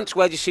see France?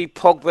 Where do you see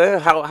Pogba?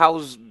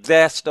 How's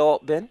their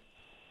start been?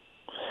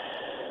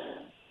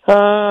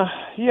 A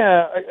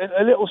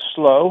little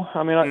slow.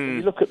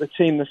 You look at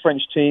the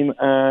French team,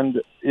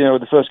 and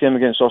the first game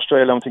against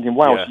Australia. I'm thinking,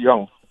 wow, it's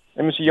young.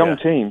 It's a young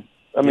team.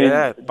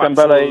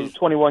 Dembele,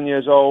 21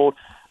 years old.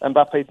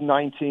 Mbappe's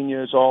 19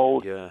 years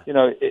old. Yeah.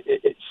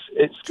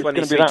 It's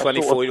 23,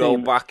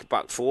 24-year-old back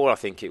four, I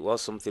think it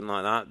was, something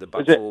like that. The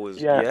back four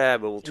was,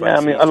 all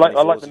 20. I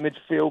like the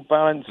midfield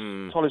balance.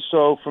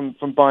 Tolisso from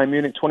Bayern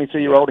Munich,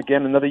 23-year-old,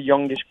 again, another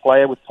youngish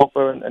player with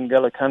Pogba and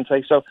N'Golo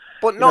Kante. So,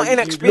 but not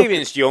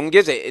inexperienced young,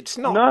 is it? It's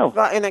not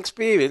that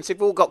inexperienced.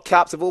 They've all got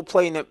caps, they've all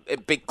playing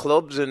at big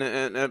clubs and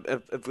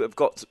have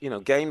got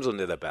games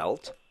under their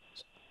belt.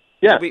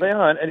 Yeah, they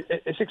are. And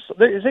it's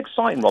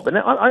exciting, Rob. And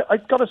I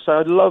got to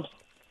say,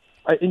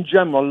 in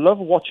general, I love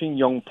watching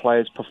young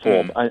players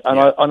perform, and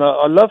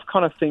I love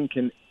kind of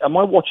thinking, am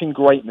I watching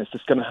greatness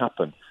that's going to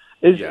happen?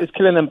 Is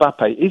Kylian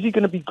Mbappe, is he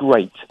going to be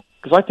great?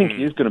 Because I think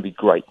he is going to be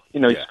great. He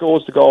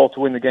scores the goal to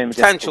win the game.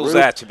 Potential's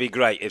there to be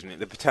great, isn't it?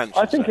 The potential.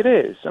 I think it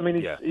is.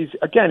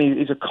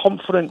 He's a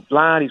confident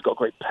lad. He's got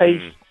great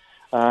pace.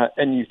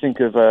 And you think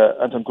of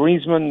Antoine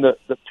Griezmann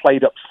that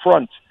played up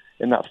front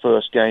in that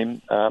first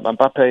game,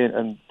 Mbappe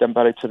and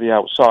Dembele to the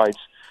outsides.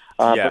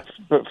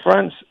 But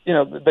France,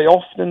 they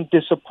often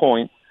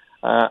disappoint,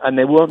 and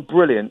they weren't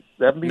brilliant.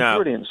 They haven't been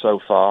brilliant so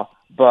far,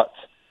 but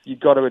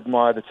you've got to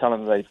admire the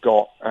talent that they've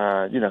got.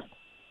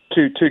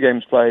 Two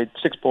games played,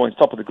 6 points,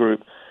 top of the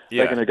group.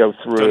 They're going to go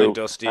through,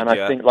 and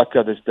I think, like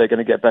others, they're going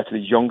to get better.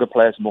 These younger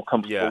players are more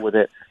comfortable with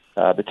it.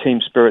 The team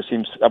spirit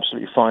seems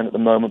absolutely fine at the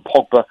moment.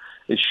 Pogba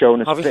is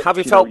showing us. Have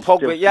you felt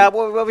Pogba?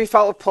 What have you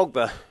felt with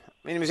Pogba?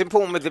 It was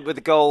important with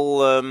the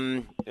goal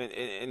in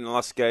the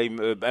last game.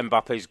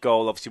 Mbappe's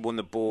goal obviously won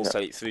the ball, so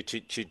it through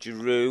to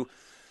Giroud.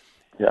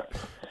 Yeah.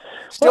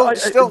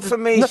 Still for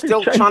me,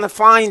 still trying to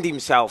find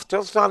himself.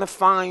 Still trying to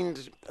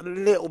find a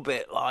little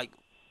bit like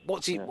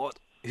What's he? What?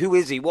 Who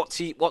is he? What's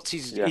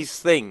his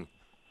thing?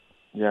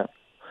 Yeah.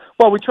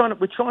 Well, we're trying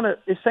to.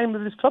 It's same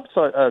with his club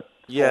side, form,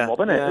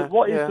 isn't it?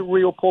 What is the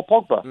real Paul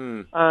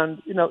Pogba?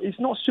 And he's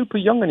not super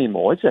young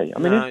anymore, is he? I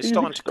mean, he's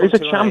a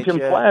champion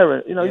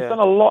player. He's done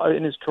a lot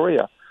in his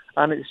career,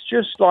 and it's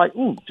just like,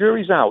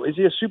 jury's out. Is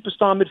he a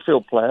superstar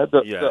midfield player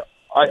that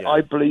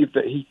I believe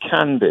that he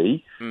can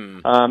be,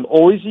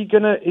 or is he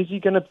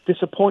gonna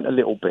disappoint a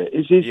little bit?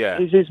 Is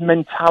his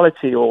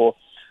mentality, or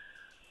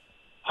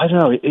I don't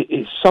know,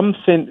 it's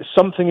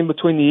something in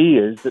between the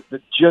ears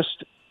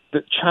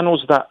that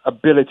channels that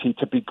ability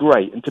to be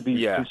great and to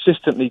be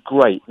consistently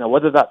great. Now,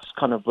 whether that's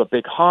kind of a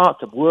big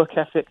heart, a work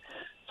ethic,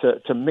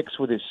 to mix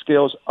with his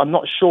skills, I'm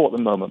not sure at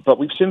the moment. But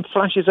we've seen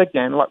flashes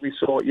again, like we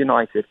saw at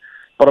United.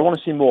 But I want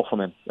to see more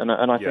from him, and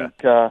I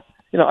think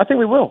I think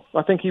we will.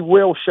 I think he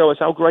will show us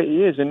how great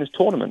he is in this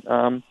tournament.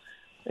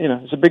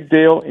 It's a big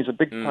deal. He's a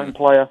big time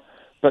player,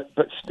 but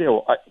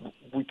still,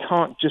 we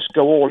can't just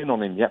go all in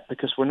on him yet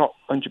because we're not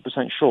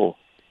 100% sure.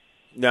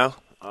 No,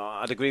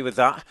 I'd agree with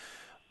that.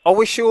 Are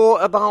we sure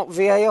about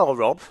VAR,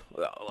 Rob?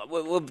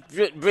 We'll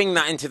bring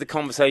that into the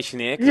conversation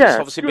here because it's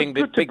obviously been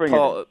a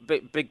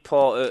big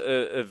part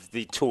of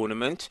the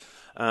tournament.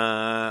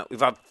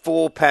 We've had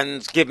 4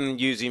 pens given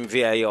using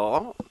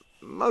VAR.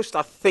 Most,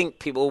 I think,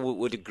 people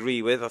would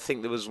agree with. I think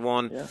there was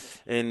one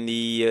in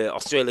the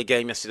Australia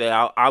game yesterday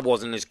I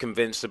wasn't as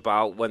convinced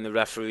about when the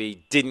referee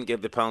didn't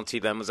give the penalty,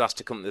 then was asked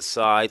to come to the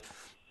side,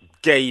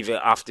 gave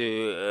it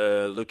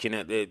after looking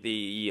at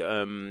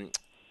the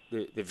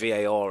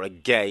VAR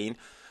again.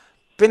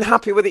 Been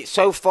happy with it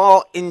so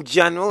far in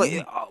general.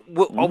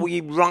 Are we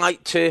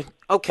right to...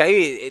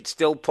 Okay, it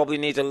still probably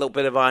needs a little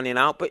bit of ironing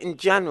out, but in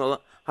general,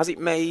 has it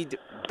made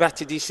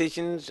better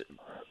decisions?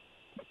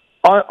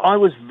 I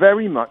was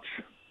very much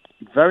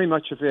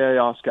a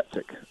VAR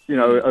skeptic,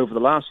 over the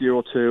last year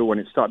or two when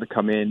it started to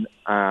come in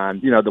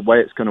and, the way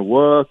it's going to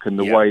work and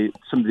the way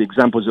some of the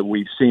examples that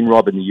we've seen,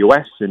 Rob, in the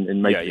US,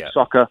 in Major League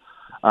Soccer,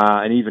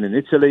 and even in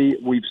Italy,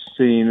 we've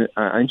seen,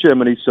 in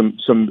Germany, some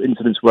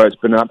incidents where it's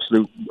been an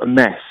absolute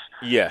mess.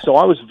 Yeah. So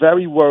I was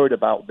very worried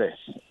about this.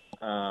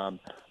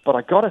 But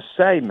I got to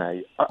say,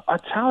 mate, I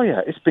tell you,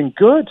 it's been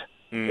good.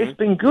 It's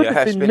been good.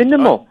 Yeah, it's been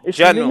minimal. It's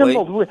generally,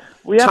 minimal.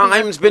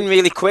 Time's been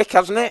really quick,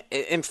 hasn't it?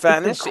 In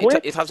fairness,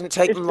 it hasn't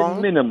taken long.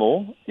 It's been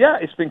minimal. Yeah,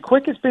 it's been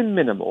quick. It's been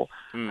minimal.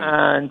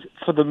 And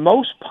for the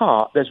most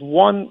part, there's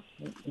one.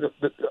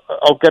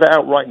 I'll get it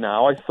out right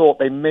now. I thought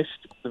the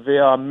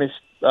VAR missed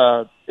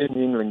in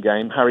the England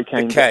game. Harry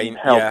Kane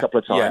held a couple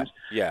of times.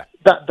 Yeah.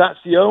 That's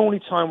the only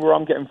time where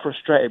I'm getting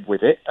frustrated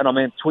with it, and I'm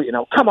tweeting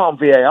out, "Come on,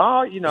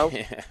 VAR!"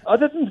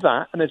 Other than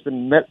that, and there's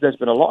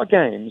been a lot of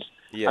games,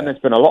 and there's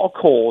been a lot of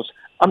calls.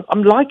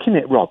 I'm liking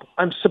it, Rob.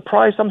 I'm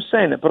surprised I'm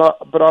saying it,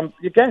 but I'm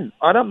again.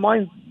 I don't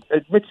mind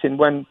admitting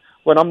when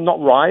I'm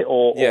not right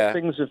or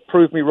things have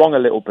proved me wrong a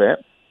little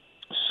bit.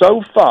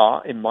 So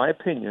far, in my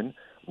opinion,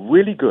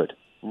 really good.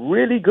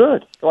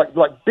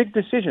 Like big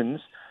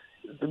decisions.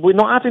 We're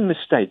not having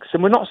mistakes,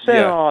 and we're not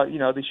saying,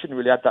 they shouldn't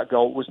really have that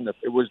goal. That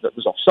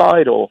was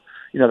offside, or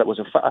that was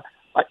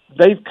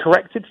they've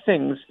corrected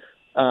things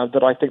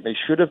that I think they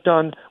should have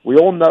done. We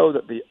all know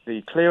that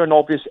the clear and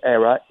obvious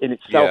error in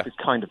itself is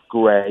kind of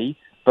grey,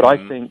 but I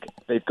think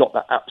they've got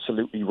that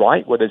absolutely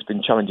right. Where there's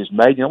been challenges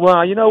made,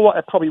 well, you know what,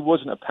 it probably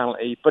wasn't a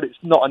penalty, but it's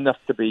not enough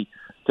to be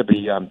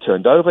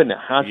turned over, and it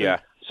hasn't. Yeah.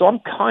 So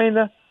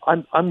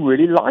I'm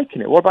really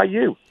liking it. What about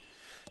you?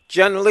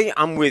 Generally,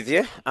 I'm with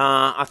you.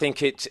 I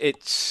think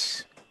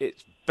it's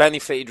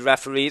benefited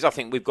referees. I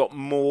think we've got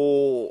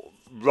more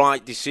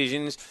right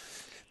decisions.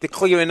 The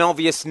clear and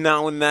obvious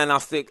now and then. I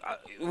think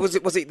was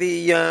it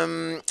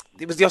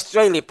the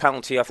Australia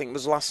penalty? I think it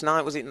was last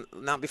night. Was it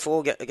not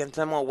before against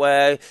them,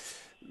 where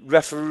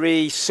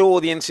referee saw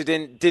the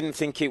incident, didn't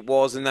think it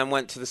was, and then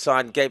went to the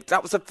side and gave.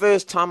 That was the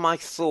first time I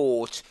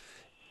thought.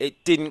 I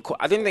didn't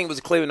think it was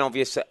a clear and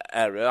obvious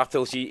error. I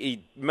thought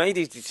he made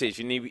his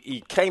decision.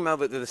 He came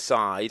over to the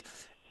side,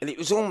 and it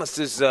was almost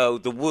as though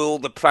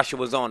the pressure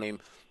was on him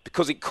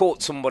because it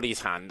caught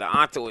somebody's hand.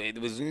 I thought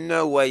there was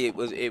no way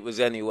it was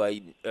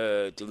anyway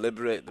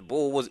deliberate.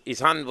 His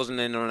hand wasn't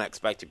in an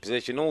unexpected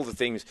position. All the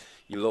things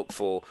you look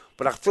for,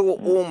 but I thought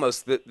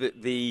almost that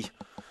the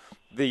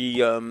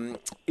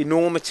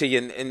enormity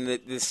and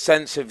the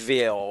sense of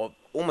VAR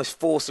almost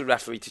forced the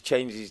referee to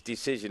change his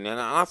decision, and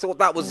I thought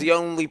that was the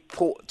only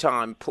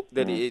time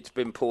that it's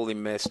been poorly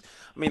missed.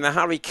 I mean, the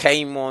Harry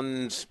Kane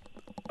one's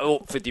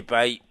up for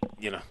debate.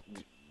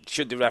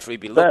 Should the referee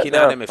be looking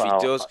at him if he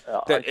does?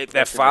 If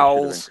they're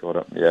fouls,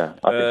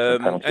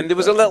 and there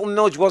was a little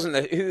nudge, wasn't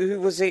there? Who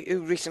was it?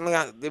 Who recently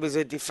there was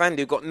a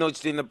defender who got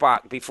nudged in the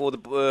back before the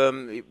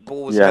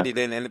ball was headed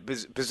in, and it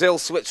was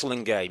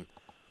Brazil-Switzerland game.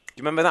 Do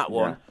you remember that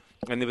one?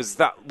 And there was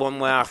that one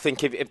where I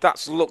think if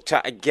that's looked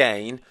at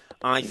again.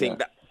 I think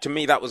that, to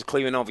me, that was a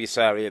clear and obvious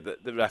area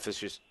that the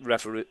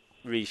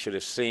referee should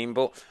have seen.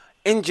 But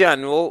in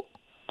general,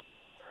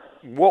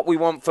 what we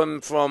want from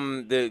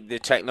the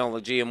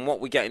technology and what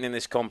we're getting in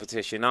this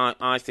competition,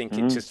 I think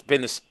it's just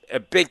been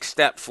a big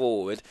step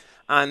forward.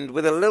 And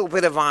with a little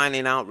bit of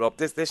ironing out, Rob,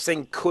 this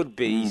thing could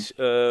be,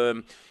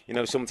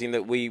 something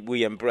that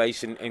we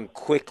embrace and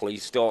quickly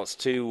starts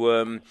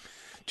to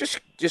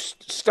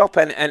just stop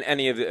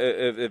any of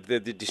the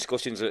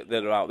discussions that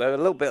are out there. A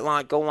little bit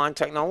like goal line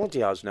technology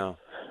has now.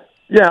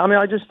 Yeah, I mean,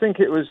 I just think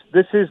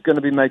this is going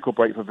to be make or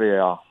break for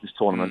VAR, this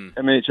tournament.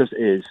 I mean, it just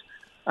is.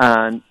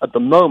 And at the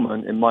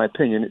moment, in my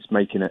opinion, it's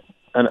making it.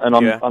 And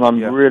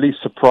I'm really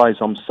surprised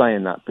I'm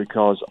saying that,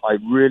 because I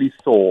really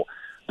thought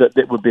that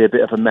it would be a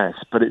bit of a mess,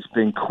 but it's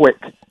been quick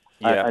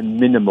and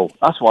minimal.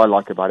 That's what I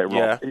like about it, Rob.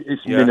 Yeah.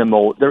 It's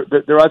minimal.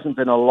 There hasn't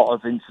been a lot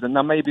of incident.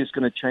 Now maybe it's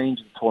going to change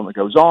as the tournament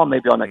goes on.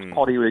 Maybe our next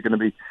potty we're going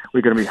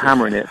to be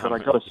hammering it. But I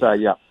got to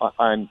say,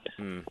 I'm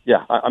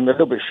a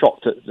little bit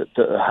shocked at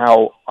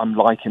how I'm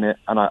liking it,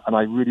 and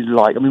I really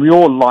like. I mean, we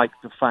all like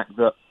the fact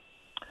that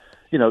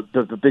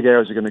the big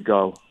areas are going to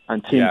go,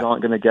 and teams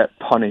aren't going to get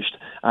punished,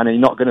 and you're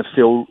not going to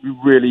feel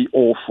really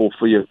awful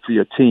for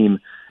your team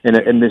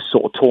in this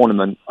sort of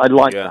tournament. I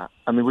like that.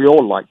 I mean, we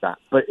all like that.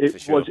 But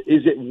is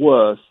it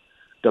worth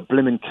the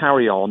blimmin'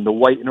 carry on, the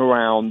waiting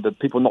around, the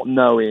people not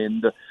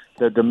knowing,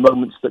 the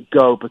moments that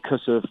go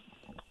because of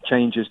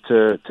changes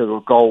to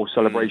a goal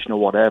celebration or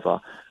whatever?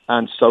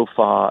 And so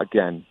far,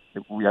 again,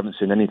 we haven't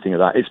seen anything of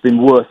that. It's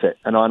been worth it,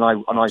 and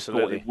I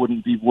thought it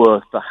wouldn't be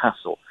worth the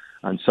hassle.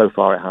 And so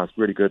far it has.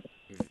 Really good.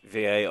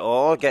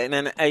 VAR getting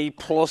an A+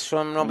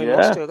 from Robbie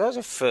Mustoe. That was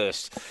a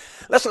first.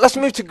 Let's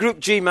move to Group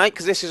G, mate,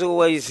 because this is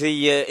always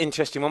the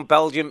interesting one.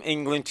 Belgium,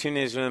 England,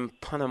 Tunisia and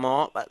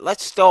Panama.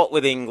 Let's start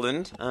with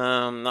England.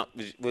 That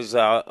was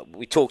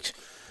we talked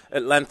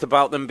at length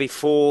about them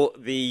before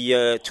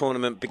the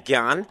tournament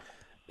began.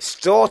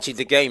 Started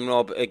the game,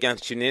 Rob,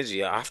 against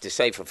Tunisia. I have to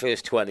say, for the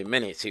first 20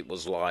 minutes, it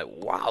was like,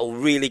 wow,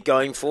 really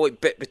going for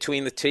it, bit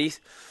between the teeth.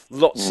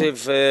 Lots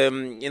of,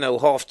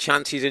 half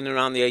chances in and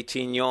around the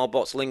 18-yard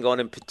box. Lingard,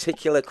 in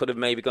particular, could have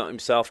maybe got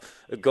himself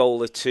a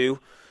goal or two.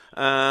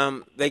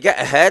 They get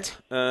ahead.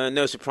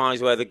 No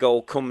surprise where the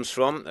goal comes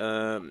from.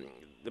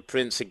 The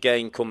Prince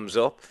again comes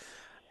up,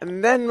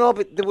 and then,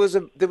 Rob, there was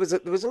a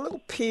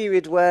little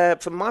period where,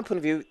 from my point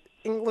of view,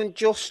 England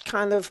just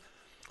kind of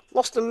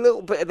lost a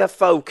little bit of their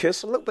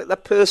focus, a little bit of their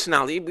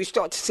personality. We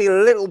started to see a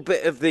little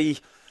bit of the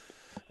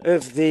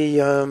what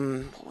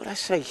would I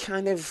say,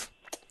 kind of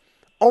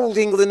old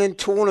England in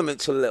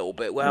tournaments a little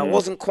bit, where I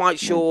wasn't quite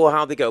sure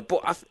how they go.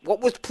 But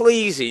what was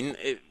pleasing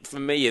for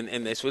me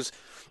in this was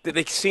that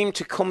they seemed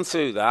to come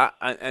through that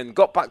and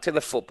got back to the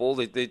football.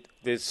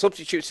 The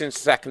substitutes in the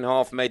second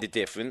half made a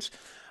difference.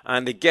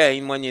 And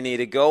again, when you need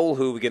a goal,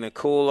 who are we going to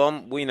call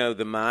on? We know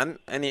the man.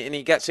 And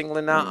he gets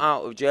England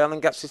out of jail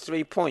and gets the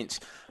 3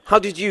 points. How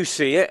did you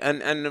see it?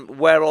 And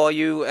where are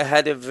you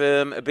ahead of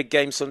a big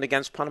game Sunday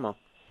against Panama?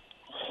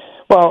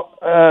 Well,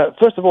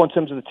 first of all, in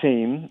terms of the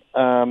team,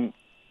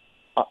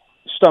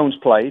 Stones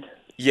played,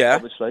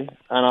 obviously,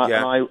 and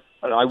I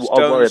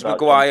worry about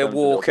Maguire,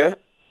 Walker.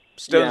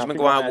 Stones,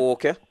 Maguire,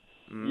 Walker.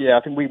 Yeah,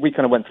 I think we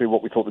kind of went through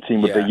what we thought the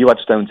team would be. You had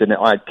Stones in it,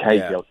 I had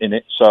Cahill in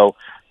it, so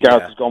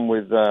Gareth has gone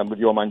with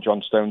your man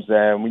John Stones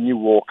there, and we knew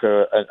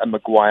Walker and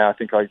Maguire. I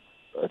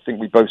think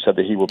we both said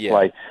that he would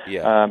play.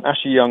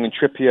 Ashley Young and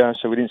Trippier,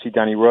 so we didn't see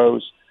Danny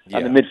Rose.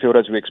 And the midfield,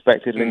 as we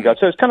expected, Lingard.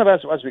 So it's kind of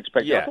as we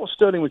expected. I thought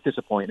Sterling was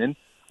disappointing.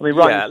 I mean,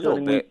 right,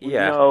 Sterling,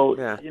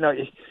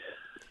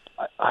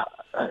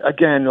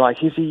 again,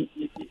 like, is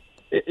he?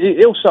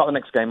 He'll start the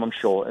next game, I'm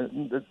sure.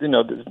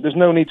 There's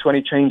no need to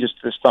any changes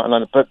to the starting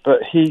lineup,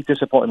 but he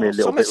disappointed me a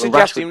little bit. Some are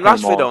suggesting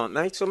Rashford, aren't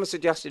they? Some are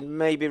suggesting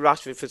maybe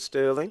Rashford for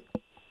Sterling.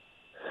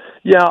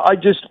 Yeah,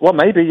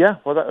 maybe, yeah.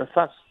 Well, if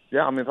that's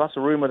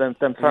a rumour, then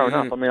fair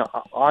enough. I mean,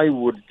 I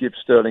would give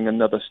Sterling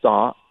another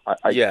start.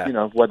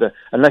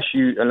 Unless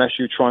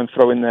you try and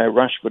throw in there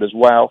Rashford as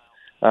well.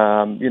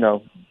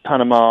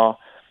 Panama.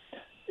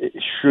 It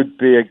should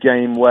be a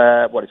game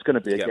where, it's going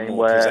to be a game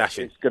where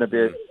possession. It's going to be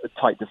a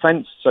tight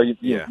defence. So you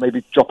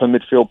maybe drop a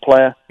midfield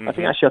player. I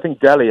think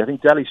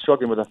Delhi's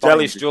struggling with a thigh.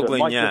 Delhi's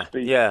struggling,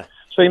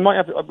 So he might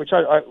have, which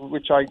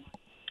I,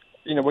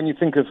 when you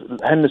think of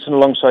Henderson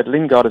alongside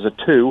Lingard as a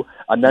 2,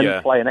 and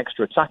then play an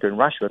extra attacker in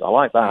Rashford, I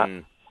like that.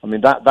 I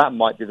mean, that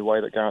might be the way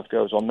that Gareth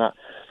goes on that.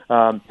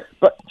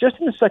 But just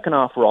in the second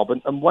half, Rob,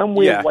 and when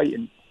we were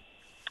waiting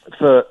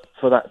for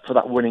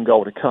that winning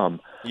goal to come,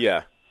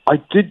 I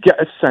did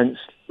get a sense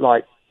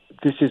like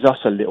this is us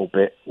a little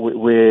bit.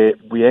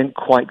 We ain't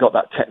quite got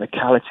that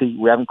technicality.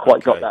 We haven't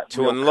quite got that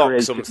to unlock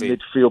something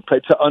midfield play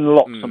to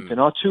unlock something.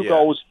 Our 2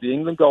 goals, the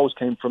England goals,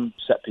 came from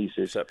set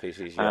pieces,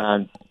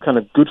 and kind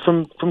of good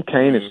from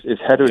Kane. His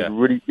header is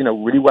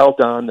really well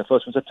done. The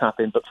first one's a tap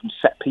in, but from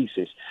set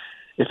pieces.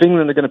 If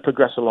England are going to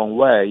progress a long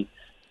way,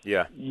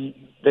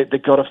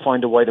 they've got to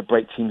find a way to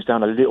break teams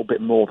down a little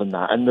bit more than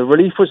that. And the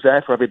relief was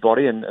there for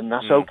everybody, and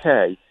that's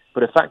okay.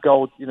 But if that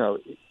goal,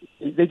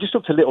 they just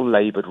looked a little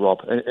laboured,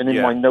 Rob. And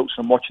in my notes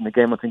from watching the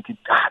game, I'm thinking,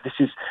 this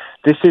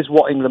is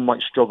what England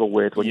might struggle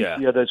with when you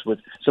see others with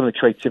some of the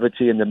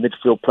creativity and the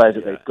midfield players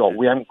that they've got.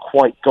 We haven't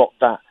quite got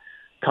that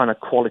kind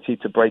of quality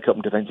to break up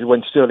and defend.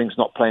 When Sterling's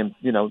not playing,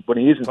 when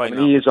he isn't,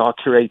 he is our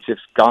creative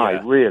guy,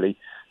 really.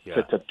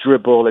 to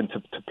dribble and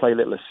to play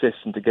little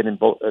assists and to get in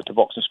to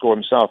box and score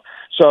himself.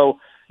 So,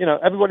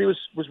 everybody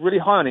was really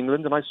high on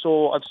England, and I've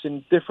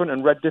seen different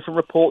and read different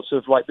reports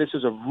of like this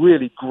is a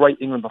really great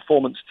England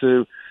performance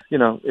to, it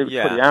was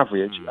pretty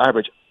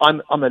average.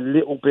 I'm a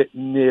little bit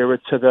nearer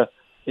to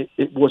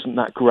it wasn't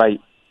that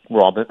great,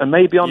 Rob, and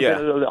maybe I'm being a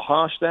little bit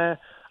harsh there.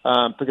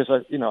 Because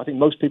I think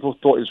most people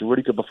thought it was a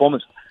really good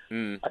performance.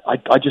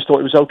 I just thought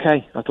it was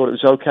okay. I thought it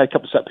was okay. A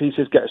couple of set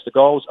pieces, get us the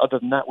goals. Other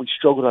than that, we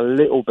struggled a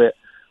little bit.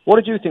 What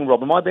did you think,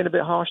 Rob? Am I being a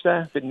bit harsh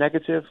there? A bit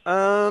negative?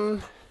 I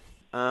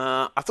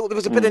thought there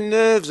was a bit of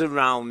nerves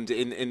around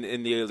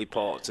in the early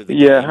parts of the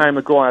game. Yeah, Harry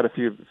Maguire had a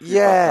few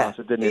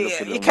passes, didn't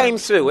he? He came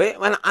through it,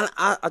 and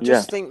I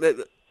just think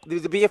that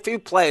there'd be a few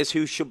players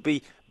who should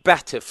be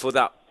better for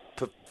that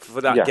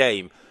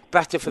game,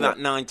 better for that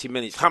 90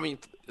 minutes.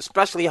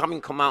 Especially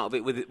having come out of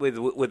it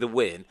with a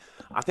win,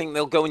 I think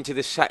they'll go into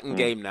the second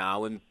game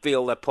now and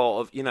feel they're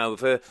part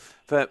of,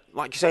 for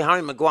like you say,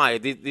 Harry Maguire.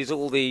 There's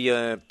all the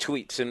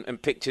tweets and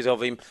pictures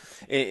of him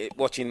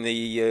watching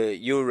the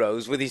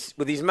Euros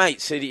with his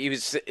mates. He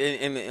was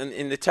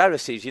in the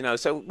terraces,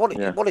 So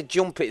what a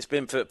jump it's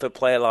been for a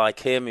player like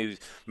him who's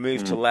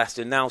moved to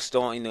Leicester, now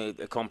starting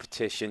the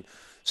competition.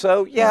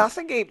 So I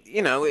think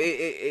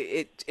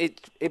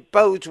it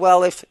bodes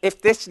well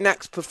if this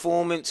next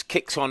performance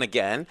kicks on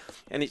again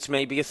and it's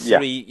maybe a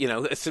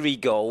 3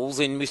 goals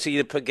and we see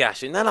the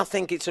progression. Then I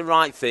think it's the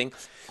right thing.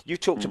 You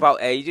talked about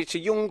age; it's a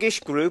youngish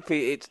group.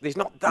 There's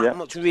not that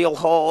much real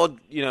hard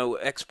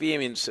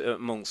experience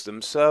amongst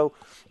them. So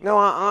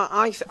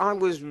I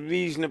was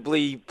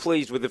reasonably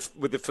pleased with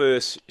the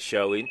first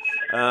showing.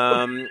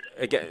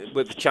 Again,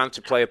 with the chance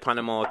to play a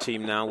Panama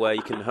team now, where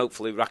you can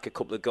hopefully rack a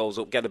couple of goals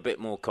up, get a bit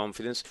more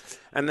confidence,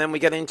 and then we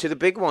get into the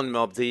big one,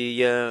 Rob,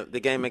 the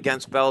game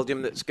against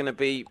Belgium. That's going to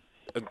be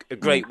a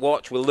great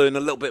watch. We'll learn a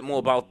little bit more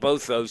about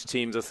both those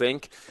teams, I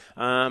think.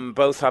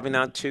 Both having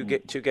had two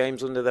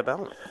games under their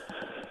belt.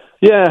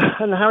 Yeah,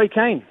 and Harry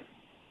Kane.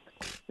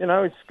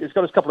 He's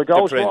got his couple of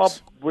goals.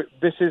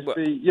 This is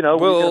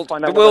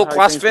the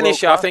world-class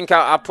finisher. I think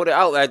I put it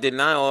out there, didn't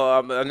I? Or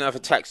I never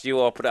texted you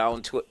or put it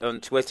out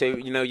on Twitter.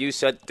 You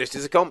said this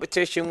is a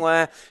competition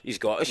where he's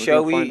got to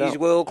show he's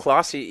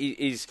world-class.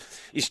 He's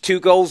 2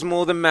 goals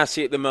more than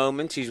Messi at the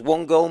moment. He's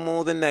 1 goal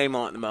more than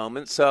Neymar at the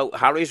moment. So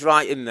Harry's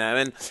right in there,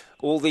 and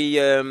all the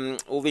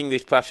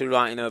English press are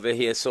writing over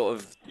here, sort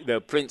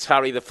of, Prince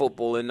Harry the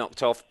footballer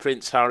knocked off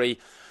Prince Harry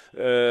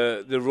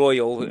the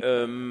royal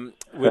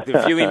with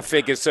the viewing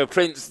figures. So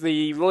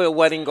the royal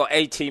wedding got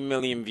 18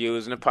 million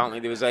viewers, and apparently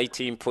there was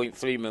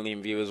 18.3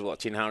 million viewers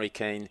watching Harry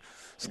Kane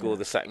score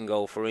the second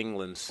goal for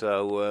England.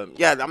 So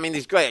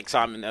there's great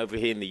excitement over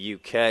here in the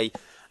UK,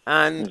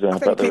 and I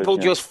think people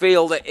just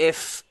feel that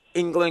if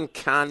England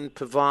can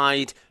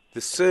provide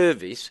the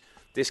service,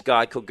 this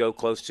guy could go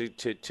close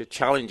to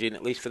challenging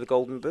at least for the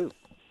Golden Boot.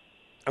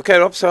 Okay,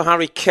 Rob, so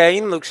Harry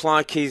Kane looks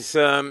like he's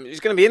going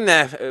to be in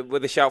there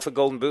with a shout for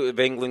Golden Boot if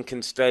England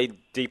can stay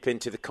deep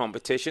into the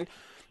competition.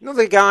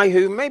 Another guy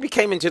who maybe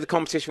came into the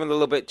competition with a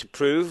little bit to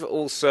prove,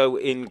 also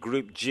in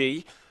Group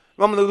G,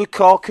 Romelu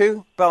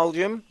Lukaku,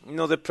 Belgium,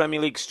 another Premier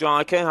League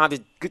striker, had a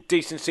good,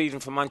 decent season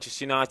for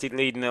Manchester United,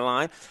 leading the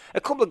line. A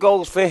couple of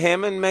goals for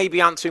him, and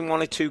maybe answering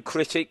one or two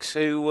critics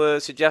who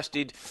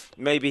suggested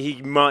maybe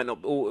he might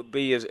not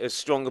be as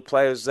strong a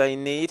player as they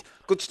need.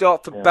 Good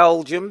start for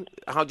Belgium.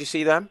 How do you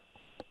see them?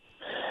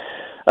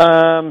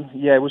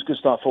 It was a good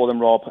start for them,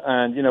 Rob.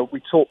 And,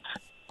 we talked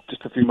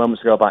just a few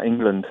moments ago about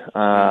England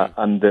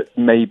and that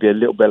maybe a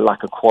little bit of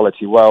lack of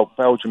quality. Well,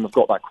 Belgium have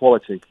got that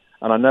quality.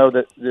 And I know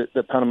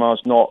that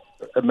Panama's not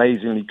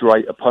amazingly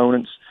great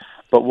opponents,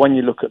 but when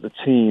you look at the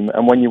team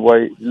and when you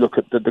look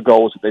at the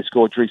goals that they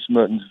scored, Dries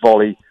Mertens'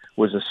 volley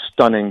was a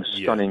stunning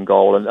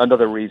goal. And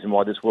another reason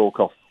why this World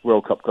Cup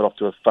got off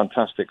to a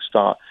fantastic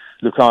start.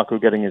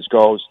 Lukaku getting his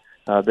goals.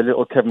 The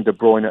little Kevin De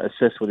Bruyne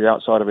assist with the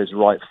outside of his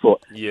right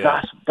foot.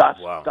 Yeah. That's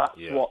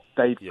what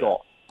they've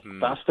got.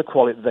 That's the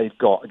quality they've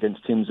got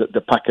against teams that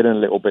pack it in a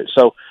little bit.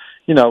 So,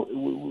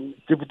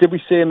 did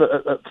we see him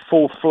at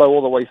full flow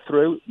all the way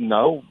through?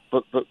 No,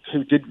 but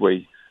who did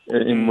we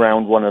in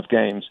round one of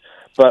games?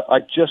 But I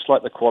just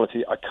like the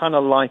quality. I kind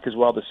of like as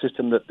well the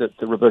system that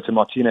Roberto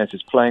Martinez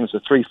is playing. It's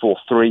a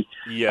 3-4-3.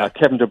 Yeah.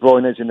 Kevin De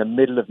Bruyne is in the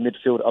middle of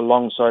midfield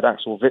alongside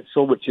Axel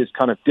Witsel, which is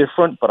kind of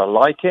different, but I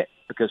like it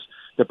because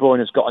De Bruyne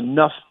has got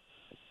enough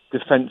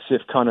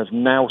defensive kind of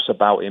nous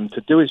about him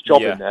to do his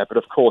job in there. But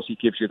of course, he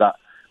gives you that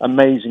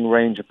amazing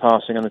range of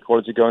passing and the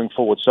quality going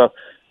forward. So,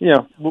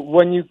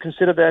 when you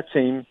consider their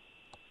team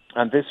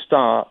and this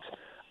start,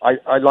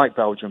 I like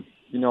Belgium.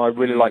 I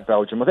really like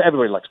Belgium. I think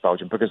everybody likes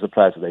Belgium because of the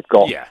players that they've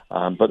got. Yeah.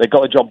 But they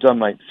got the job done,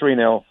 mate.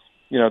 3-0.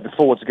 The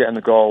forwards are getting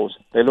the goals.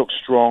 They look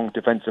strong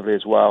defensively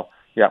as well.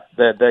 Yeah,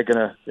 they're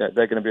gonna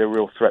be a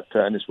real threat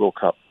in this World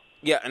Cup.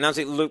 Yeah, and as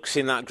it looks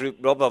in that group,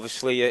 Rob,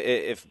 obviously,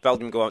 if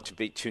Belgium go out to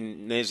beat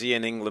Tunisia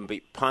and England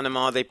beat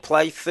Panama, they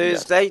play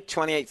Thursday,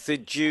 28th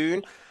of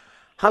June.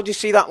 How do you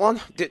see that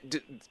one?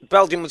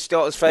 Belgium would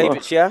start as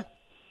favourites, yeah?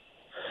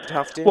 You'd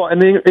have to. What, in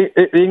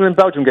the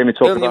England-Belgium game you're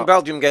talking about?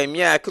 England-Belgium game,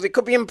 yeah, because it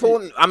could be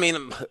important. I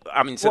mean,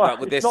 having said that,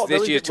 with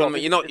this year's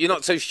tournament, you're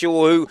not so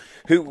sure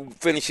who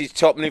finishes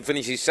top and who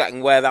finishes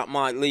second, where that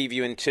might leave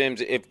you in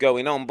terms of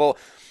going on. But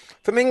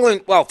from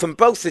England, well, from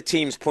both the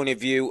teams' point of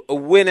view, a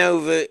win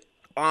over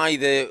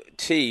either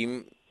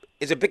team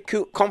is a big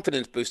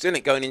confidence boost, isn't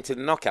it, going into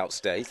the knockout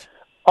stage?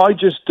 I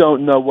just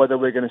don't know whether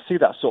we're going to see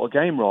that sort of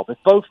game, Rob. If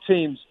both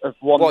teams have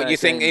won, what you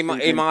think he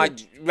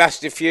might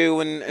rest a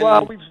few and...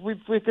 Well,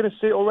 we're going to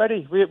see it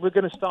already. We're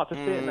going to start to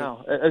see it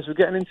now as we're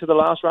getting into the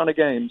last round of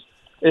games.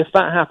 If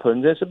that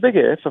happens, it's a big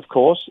if, of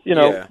course.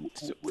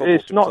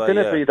 It's not going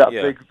to be that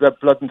big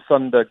blood and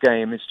thunder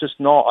game. It's just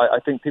not. I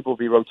think people will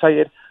be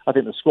rotated. I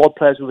think the squad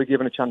players will be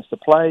given a chance to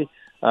play.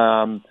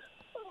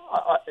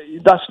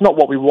 That's not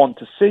what we want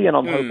to see, and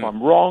I hope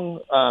I'm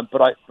wrong.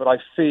 But I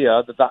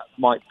fear that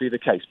might be the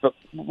case. But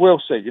we'll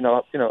see.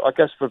 I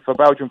guess for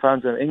Belgian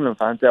fans and England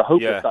fans, they'll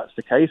hope that that's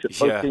the case. That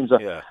both teams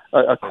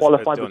are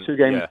qualified with 2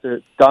 games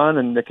done,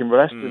 and they can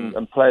rest.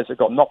 And players that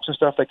got knocks and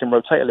stuff, they can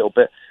rotate a little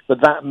bit.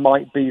 But that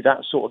might be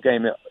that sort of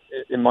game,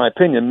 in my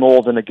opinion,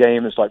 more than a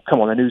game that's like,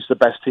 come on, then who's the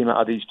best team out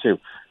of these two?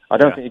 I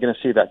don't think you're going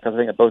to see that because I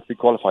think they'll both be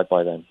qualified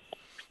by then.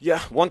 Yeah,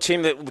 one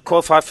team that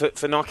qualified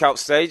for knockout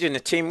stage, and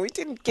a team we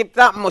didn't give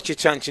that much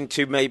attention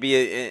to maybe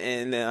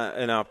in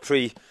our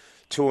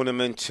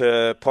pre-tournament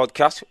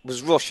podcast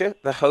was Russia,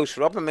 the host,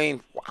 Rob. I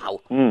mean, wow,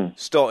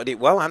 started it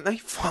well, haven't they?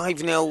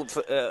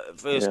 5-0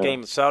 first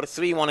game of Saudi,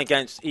 3-1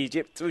 against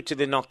Egypt, through to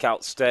the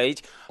knockout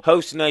stage.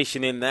 Host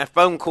nation in there.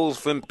 Phone calls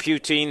from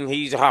Putin,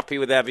 he's happy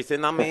with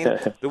everything. I mean,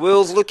 the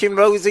world's looking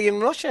rosy in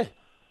Russia.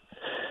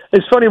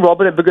 It's funny,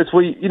 Robin, because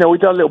we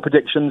done little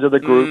predictions of the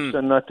groups,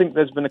 and I think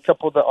there's been a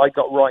couple that I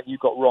got right and you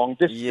got wrong.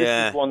 This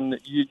is one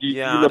that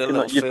you're looking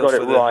at, you've got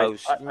it right.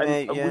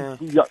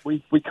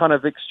 We kind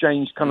of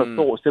exchanged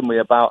thoughts, didn't we,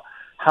 about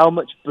how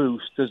much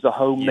boost does the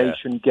home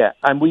nation get?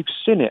 And we've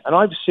seen it, and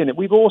I've seen it.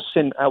 We've all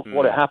seen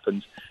what it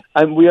happens,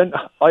 and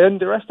I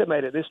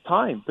underestimate it this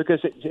time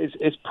because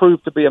it's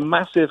proved to be a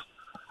massive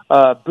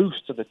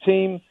boost to the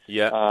team.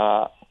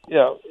 Yeah.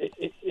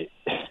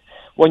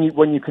 When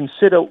you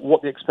consider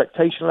what the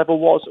expectation level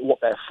was, what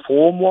their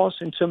form was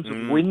in terms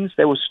of wins,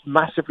 they were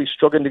massively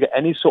struggling to get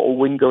any sort of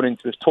win going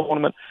into this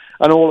tournament,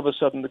 and all of a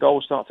sudden the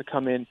goals start to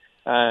come in,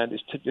 and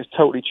it's just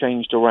totally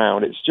changed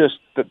around. It's just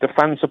that the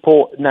fan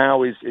support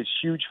now is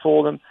huge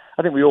for them.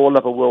 I think we all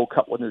love a World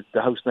Cup when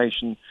the host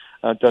nation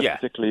does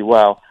particularly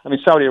well. I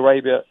mean, Saudi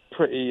Arabia,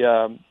 pretty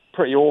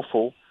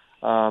awful,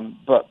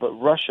 but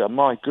Russia,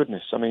 my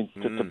goodness, I mean,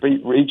 to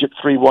beat Egypt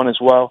 3-1 as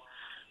well.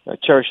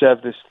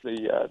 Cheryshev, this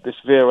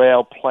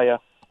Villarreal player,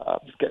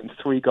 is getting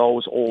 3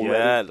 goals already.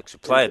 Yeah, looks a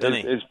player,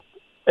 doesn't he?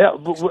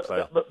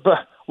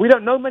 But we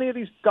don't know many of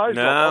these guys.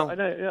 No.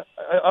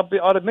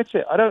 I'd admit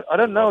it. I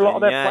don't know a lot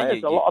of their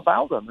players, a lot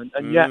about them,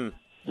 and yet,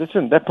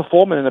 listen, they're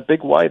performing in a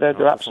big way.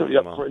 They're absolutely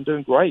up for it and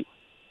doing great.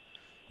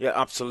 Yeah,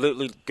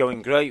 absolutely,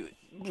 going great.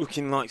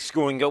 Looking like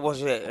scoring, what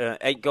was it?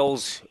 8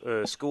 goals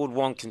scored,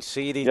 1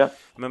 conceded.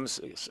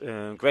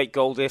 Yeah. Great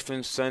goal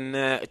difference, and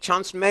a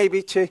chance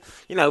maybe to,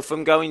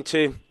 from going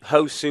to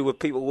hosts who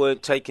people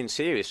weren't taking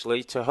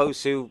seriously to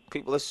hosts who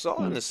people are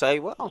starting to say,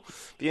 well,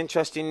 be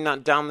interesting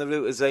down the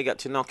route as they get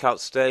to knockout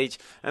stage.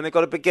 And they've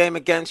got a big game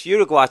against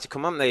Uruguay to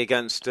come, haven't they,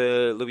 against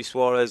Luis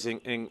Suarez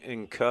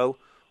in co.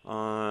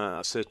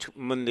 That's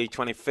Monday,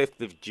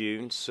 25th of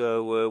June.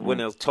 So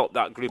winner will top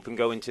that group and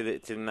go into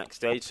the next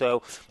stage.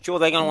 So I'm sure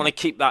they're going to want to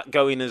keep that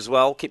going as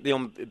well. Keep the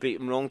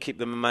unbeaten run, keep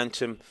the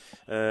momentum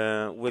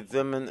with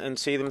them, and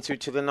see them through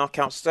to the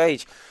knockout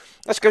stage.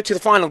 Let's go to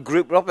the final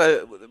group, Rob.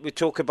 We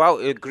talk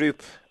about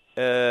Group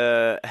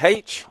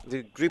H.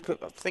 The group,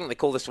 I think they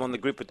call this one the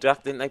Group of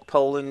Death, didn't they?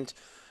 Poland,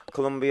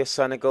 Colombia,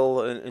 Senegal,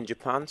 and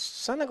Japan.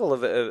 Senegal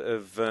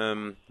have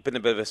been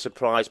a bit of a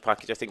surprise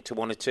package, I think, to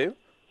 1 or 2.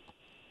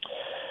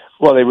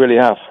 Well, they really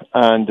have,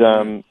 and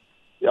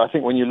I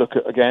think when you look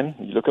at the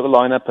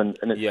lineup, and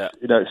it's,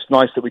 it's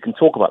nice that we can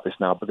talk about this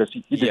now because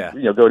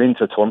going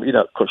into a tournament, you're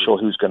not quite sure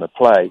who's going to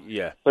play.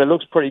 Yeah. But it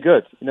looks pretty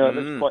good. It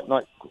looks quite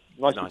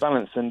nicely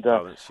balanced. And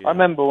I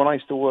remember when I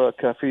used to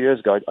work a few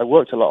years ago, I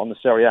worked a lot on the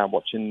Serie A,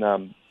 watching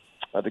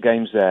the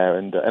games there,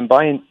 and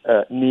Mbaye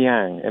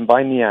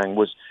Niang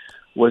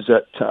was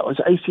at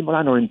AC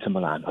Milan or Inter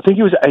Milan? I think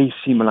he was at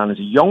AC Milan as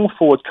a young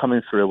forward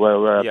coming through,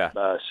 where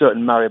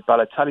certain Mario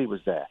Balotelli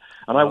was there.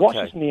 And I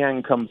watched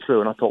Niang come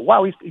through, and I thought,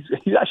 wow, he's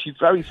actually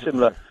very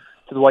similar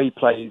to the way he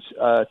plays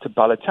to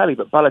Balotelli.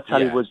 But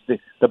Balotelli was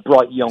the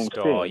bright young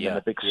thing, and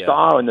the big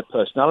star and the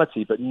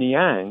personality. But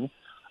Niang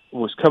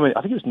was coming,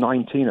 I think he was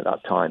 19 at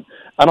that time.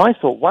 And I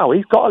thought, wow,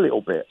 he's got a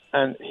little bit.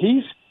 And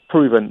he's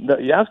proven that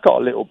he has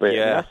got a little bit.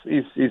 Yeah.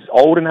 He's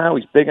older now,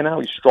 he's bigger now,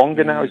 he's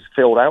stronger now, he's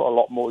filled out a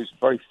lot more. He's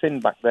very thin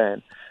back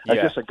then. And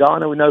just a guy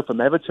we know from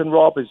Everton,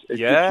 Rob, gives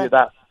you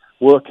that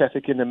work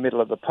ethic in the middle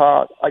of the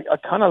park. I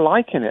kind of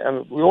liking it.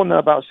 And we all know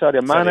about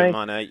Sadio Mane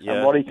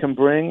and what he can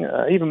bring.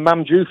 Even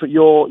Mam Diouf at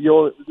your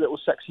little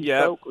sexy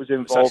folk was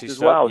involved as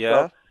well.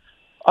 Yeah.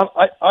 So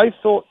I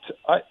thought,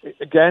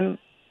 again,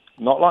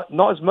 not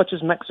as much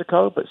as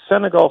Mexico, but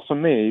Senegal for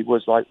me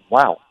was like,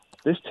 wow.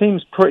 This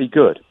team's pretty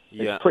good.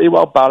 Yeah. It's pretty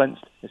well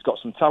balanced. It's got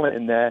some talent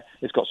in there.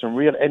 It's got some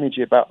real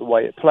energy about the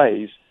way it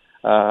plays.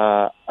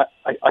 I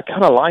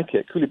kind of like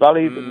it.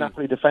 Koulibaly, the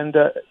Napoli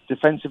defender,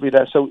 defensively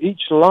there. So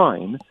each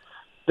line,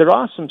 there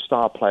are some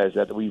star players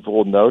there that we've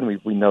all known,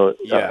 and we know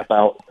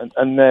about,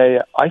 and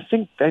I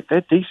think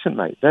they're decent,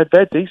 mate.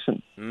 They're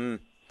decent. And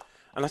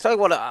I tell you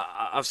what,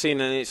 I've seen,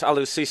 and it's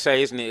Aliou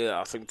Cisse, isn't it?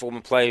 I think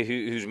former player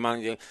who's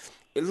managing.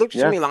 It looks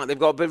to me like they've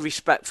got a bit of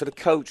respect for the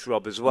coach,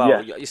 Rob, as well.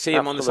 Yeah, you see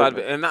him on the side of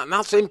it, and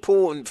that's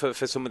important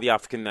for some of the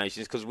African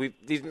nations, because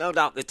there's no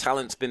doubt the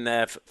talent's been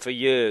there for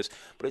years,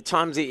 but at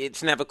times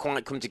it's never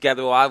quite come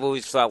together. Or I've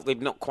always felt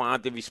they've not quite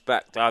had the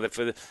respect either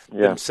for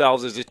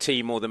themselves as a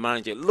team or the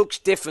manager. It looks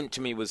different to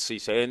me with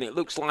Cisse, and it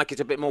looks like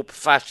it's a bit more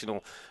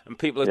professional, and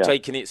people are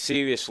taking it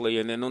seriously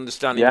and then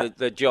understanding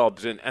their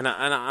jobs. And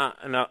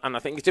I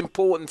think it's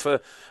important for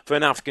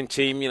an African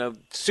team. You know,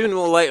 sooner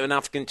or later, an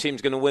African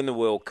team's going to win the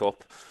World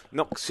Cup.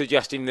 Not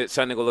suggesting that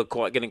Senegal are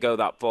quite going to go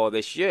that far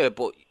this year,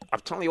 but I'm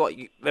telling you what,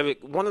 they're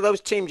one of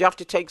those teams you have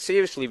to take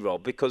seriously,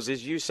 Rob, because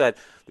as you said,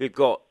 they've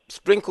got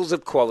sprinkles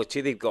of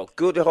quality, they've got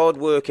good hard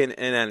work and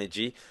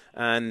energy,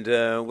 and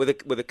with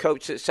a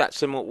coach that sets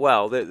them up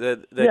well, they're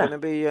going to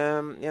be,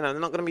 they're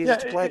not going to be easy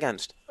to play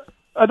against.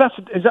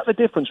 Is that the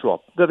difference,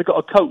 Rob? That they've got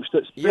a coach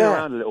that's been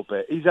around a little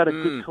bit. He's had a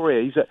good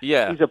career.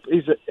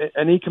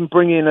 And he can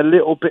bring in a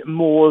little bit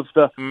more of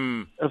the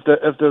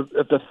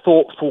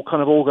thoughtful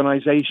kind of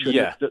organisation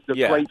that the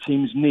great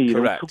teams need.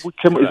 Correct. Is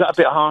that a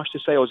bit harsh to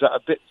say, or is that a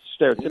bit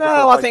stereotypical?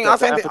 No, I think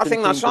that's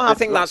right. I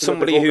think that's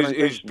somebody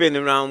who's been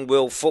around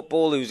world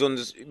football, who's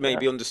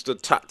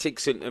understood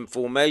tactics and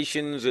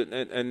formations,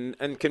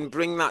 and can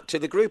bring that to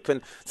the group.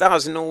 And that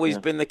hasn't always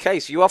been the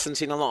case. You often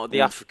seen a lot of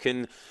the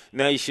African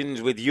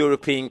nations with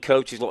European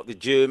coaches like the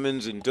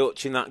Germans and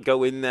Dutch and that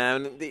go in there,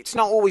 and it's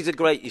not always the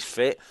greatest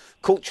fit.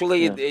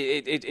 Culturally,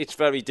 it's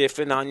very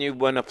different. I knew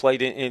when I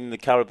played in the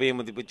Caribbean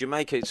with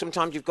Jamaica,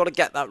 sometimes you've got to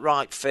get that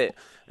right fit.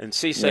 And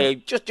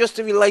Cisse, just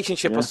the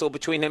relationship I saw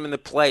between him and the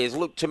players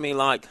looked to me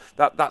like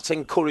that's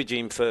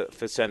encouraging for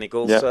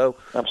Senegal. Yeah, so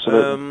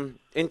absolutely.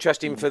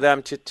 Interesting for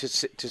them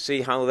to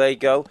see how they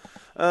go.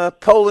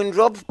 Poland,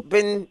 Rob,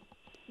 been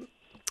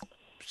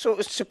sort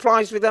of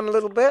surprised with them a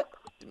little bit.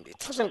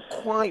 It hasn't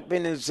quite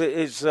been as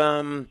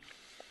obviously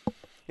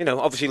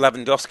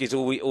Lewandowski is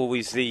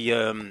always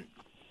the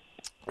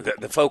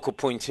focal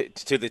point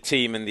to the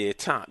team and the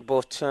attack,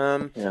 but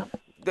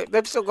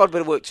they've still got a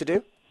bit of work to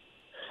do.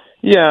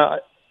 Yeah,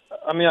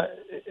 I mean,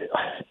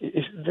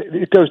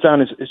 it goes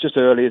down. It's just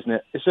early, isn't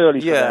it? It's early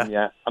for them.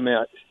 Yeah, I mean,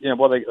 I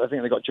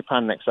think they got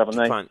Japan next, haven't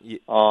they? Japan, yeah.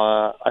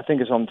 I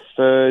think it's on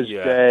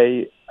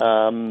Thursday.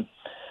 I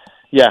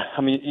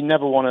mean, you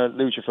never want to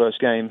lose your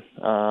first game.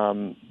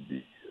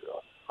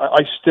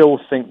 I still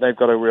think they've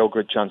got a real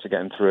good chance of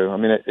getting through. I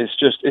mean, it's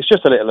just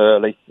a little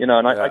early, And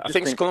I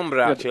think it's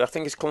Colombia actually. I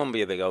think it's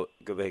Colombia they go,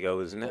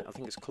 isn't it? I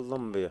think it's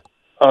Colombia.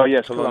 Oh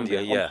yes, Colombia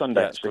on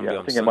Sunday. Actually,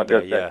 I think it might be.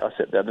 I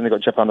sit there. Then they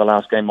got Japan the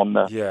last game on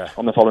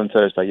the following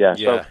Thursday.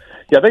 So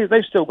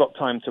they've still got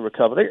time to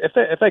recover. If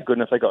they're good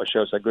enough, they got to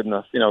show us they're good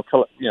enough.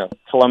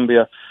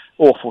 Colombia,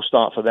 awful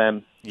start for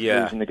them.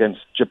 Losing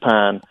against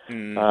Japan,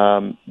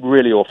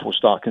 really awful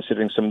start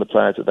considering some of the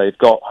players that they've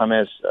got.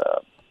 James,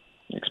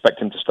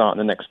 expect him to start in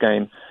the next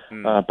game,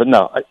 but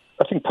no,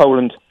 I think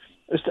Poland.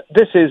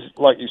 This is,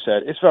 like you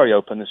said, it's very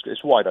open.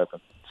 It's wide open.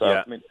 So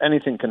I mean,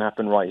 anything can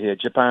happen right here.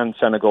 Japan,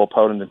 Senegal,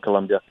 Poland, and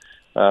Colombia.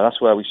 That's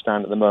where we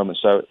stand at the moment.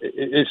 So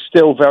it's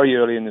still very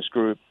early in this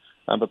group.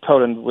 But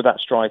Poland, with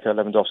that striker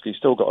Lewandowski,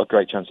 still got a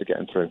great chance of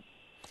getting through.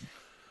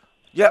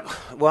 Yep.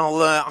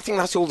 Well, I think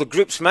that's all the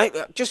groups, mate.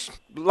 Just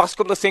last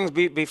couple of things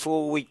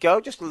before we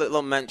go. Just a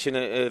little mention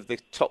of the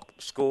top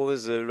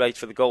scorers, the race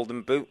for the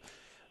Golden Boot.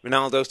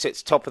 Ronaldo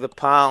sits top of the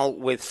pile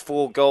with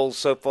 4 goals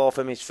so far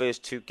from his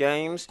first 2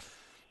 games.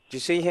 Do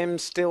you see him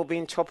still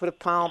being top of the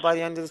pile by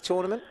the end of the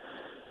tournament?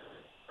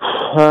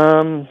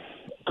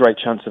 Great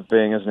chance of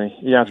being, isn't he?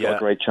 He has got a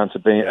great chance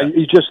of being. Yeah.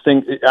 You just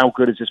think, how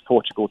good is this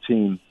Portugal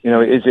team?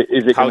 Is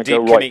it going to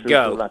go right through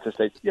to the latter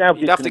stage? Yeah,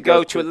 he'd have to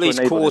go to at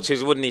least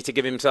quarters, wouldn't he, to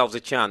give themselves a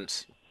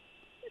chance?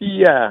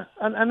 Yeah,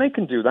 and they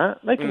can do that.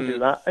 They can do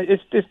that.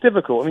 It's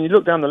difficult. I mean, you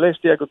look down the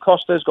list. Diego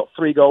Costa's got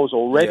 3 goals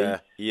already.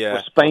 Yeah.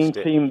 A Spain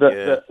team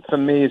that for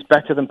me is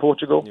better than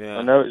Portugal. Yeah.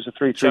 I know it was a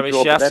 3-3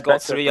 draw. Cheryshev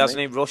got 3, hasn't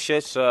he? Russia.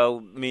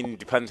 So I mean,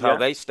 depends how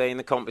they stay in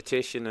the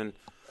competition. And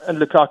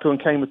Lukaku and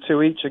Kane with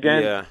 2 each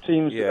again.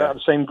 Teams out of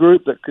the same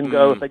group that can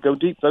go if they go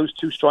deep. Those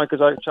 2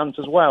 strikers have a chance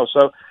as well.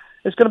 So.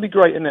 It's going to be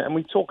great, isn't it? And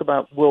we talk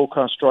about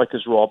world-class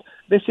strikers, Rob.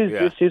 This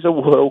is a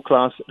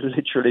world-class,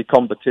 literally,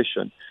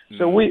 competition.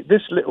 So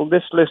this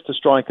list of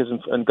strikers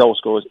and goal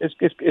scorers, it's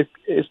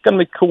going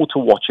to be cool to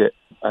watch it.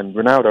 And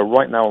Ronaldo,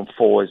 right now on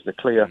 4, is the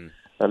clear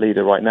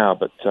leader right now.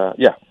 But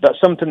that's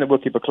something that we'll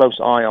keep a close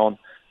eye on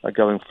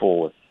going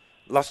forward.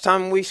 Last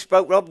time we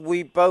spoke, Rob,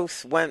 we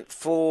both went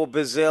for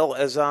Brazil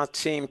as our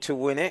team to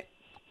win it.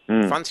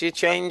 Fancy a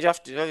change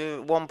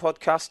after one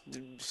podcast?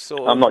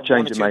 I'm not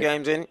changing, 1 or 2 mate.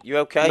 games in. You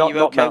okay? You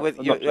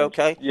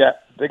okay? Yeah,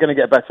 they're going to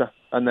get better.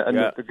 And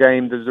the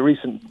game, there's a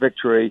recent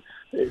victory.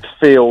 It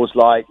feels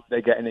like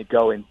they're getting it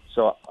going.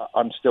 So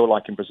I'm still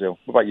liking Brazil.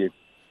 What about you?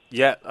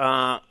 Yeah,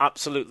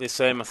 absolutely the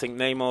same. I think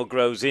Neymar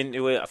grows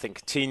into it. I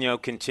think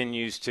Coutinho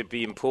continues to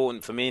be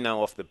important for me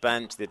now off the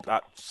bench.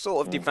 That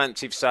sort of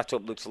defensive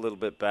setup looks a little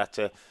bit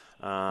better.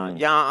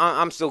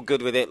 I'm still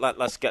good with it.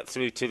 Let's get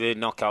through to the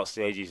knockout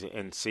stages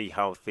and see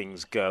how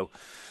things go.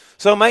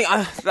 So, mate,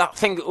 I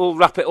think we'll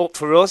wrap it up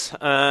for us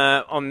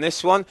on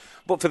this one.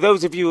 But for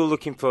those of you who are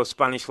looking for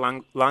Spanish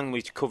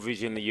language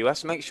coverage in the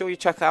US, make sure you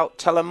check out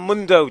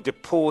Telemundo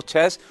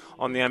Deportes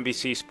on the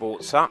NBC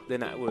Sports app. The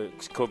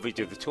network's coverage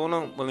of the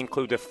tournament will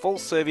include a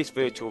full-service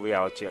virtual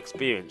reality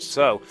experience.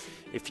 So,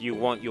 if you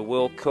want your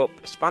World Cup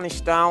Spanish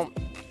style,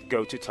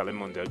 go to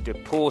Telemundo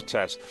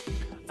Deportes.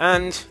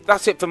 And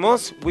that's it from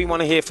us. We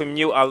want to hear from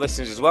you, our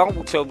listeners, as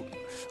well. So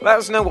let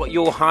us know what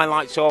your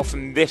highlights are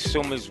from this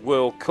summer's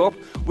World Cup.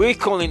 We're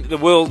calling it the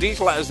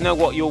Worldies. Let us know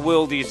what your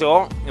Worldies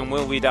are, and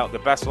we'll read out the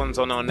best ones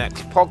on our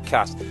next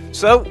podcast.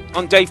 So,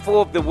 on day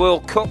 4 of the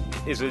World Cup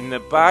is in the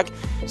bag.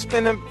 It's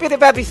been a bit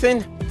of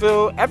everything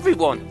for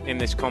everyone in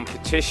this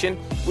competition.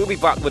 We'll be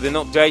back with an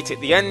update at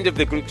the end of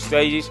the group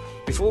stages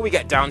before we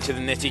get down to the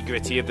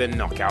nitty-gritty of the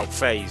knockout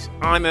phase.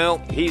 I'm Earle,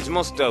 he's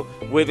Mustoe.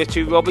 We're the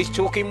two Robbies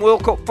talking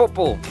World Cup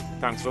football.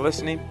 Thanks for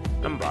listening,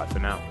 and bye for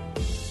now.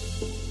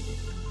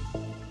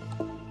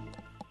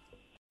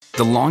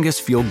 The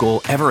longest field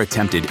goal ever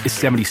attempted is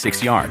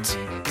 76 yards.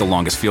 The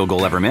longest field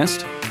goal ever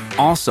missed?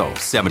 Also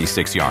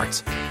 76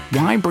 yards.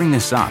 Why bring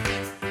this up?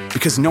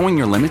 Because knowing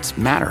your limits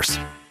matters,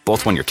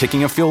 both when you're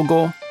kicking a field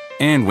goal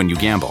and when you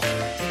gamble.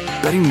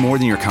 Betting more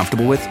than you're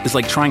comfortable with is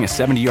like trying a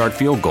 70-yard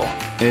field goal.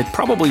 It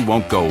probably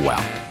won't go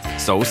well.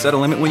 So set a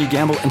limit when you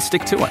gamble and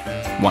stick to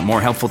it. Want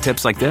more helpful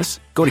tips like this?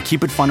 Go to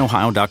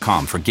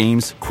keepitfunohio.com for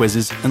games,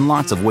 quizzes, and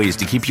lots of ways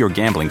to keep your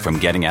gambling from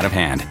getting out of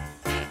hand.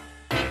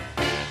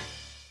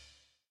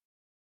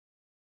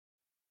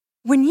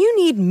 When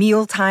you need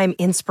mealtime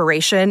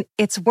inspiration,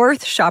 it's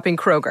worth shopping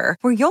Kroger,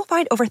 where you'll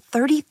find over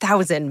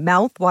 30,000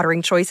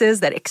 mouth-watering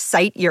choices that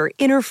excite your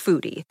inner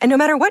foodie. And no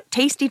matter what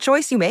tasty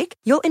choice you make,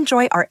 you'll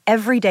enjoy our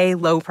everyday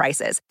low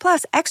prices,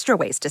 plus extra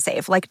ways to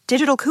save, like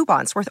digital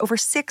coupons worth over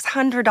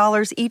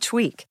 $600 each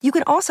week. You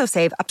can also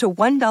save up to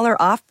 $1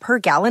 off per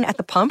gallon at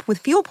the pump with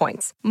fuel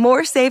points.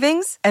 More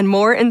savings and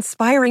more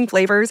inspiring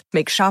flavors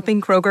make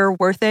shopping Kroger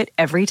worth it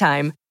every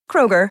time.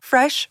 Kroger,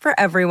 fresh for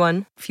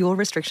everyone. Fuel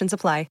restrictions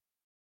apply.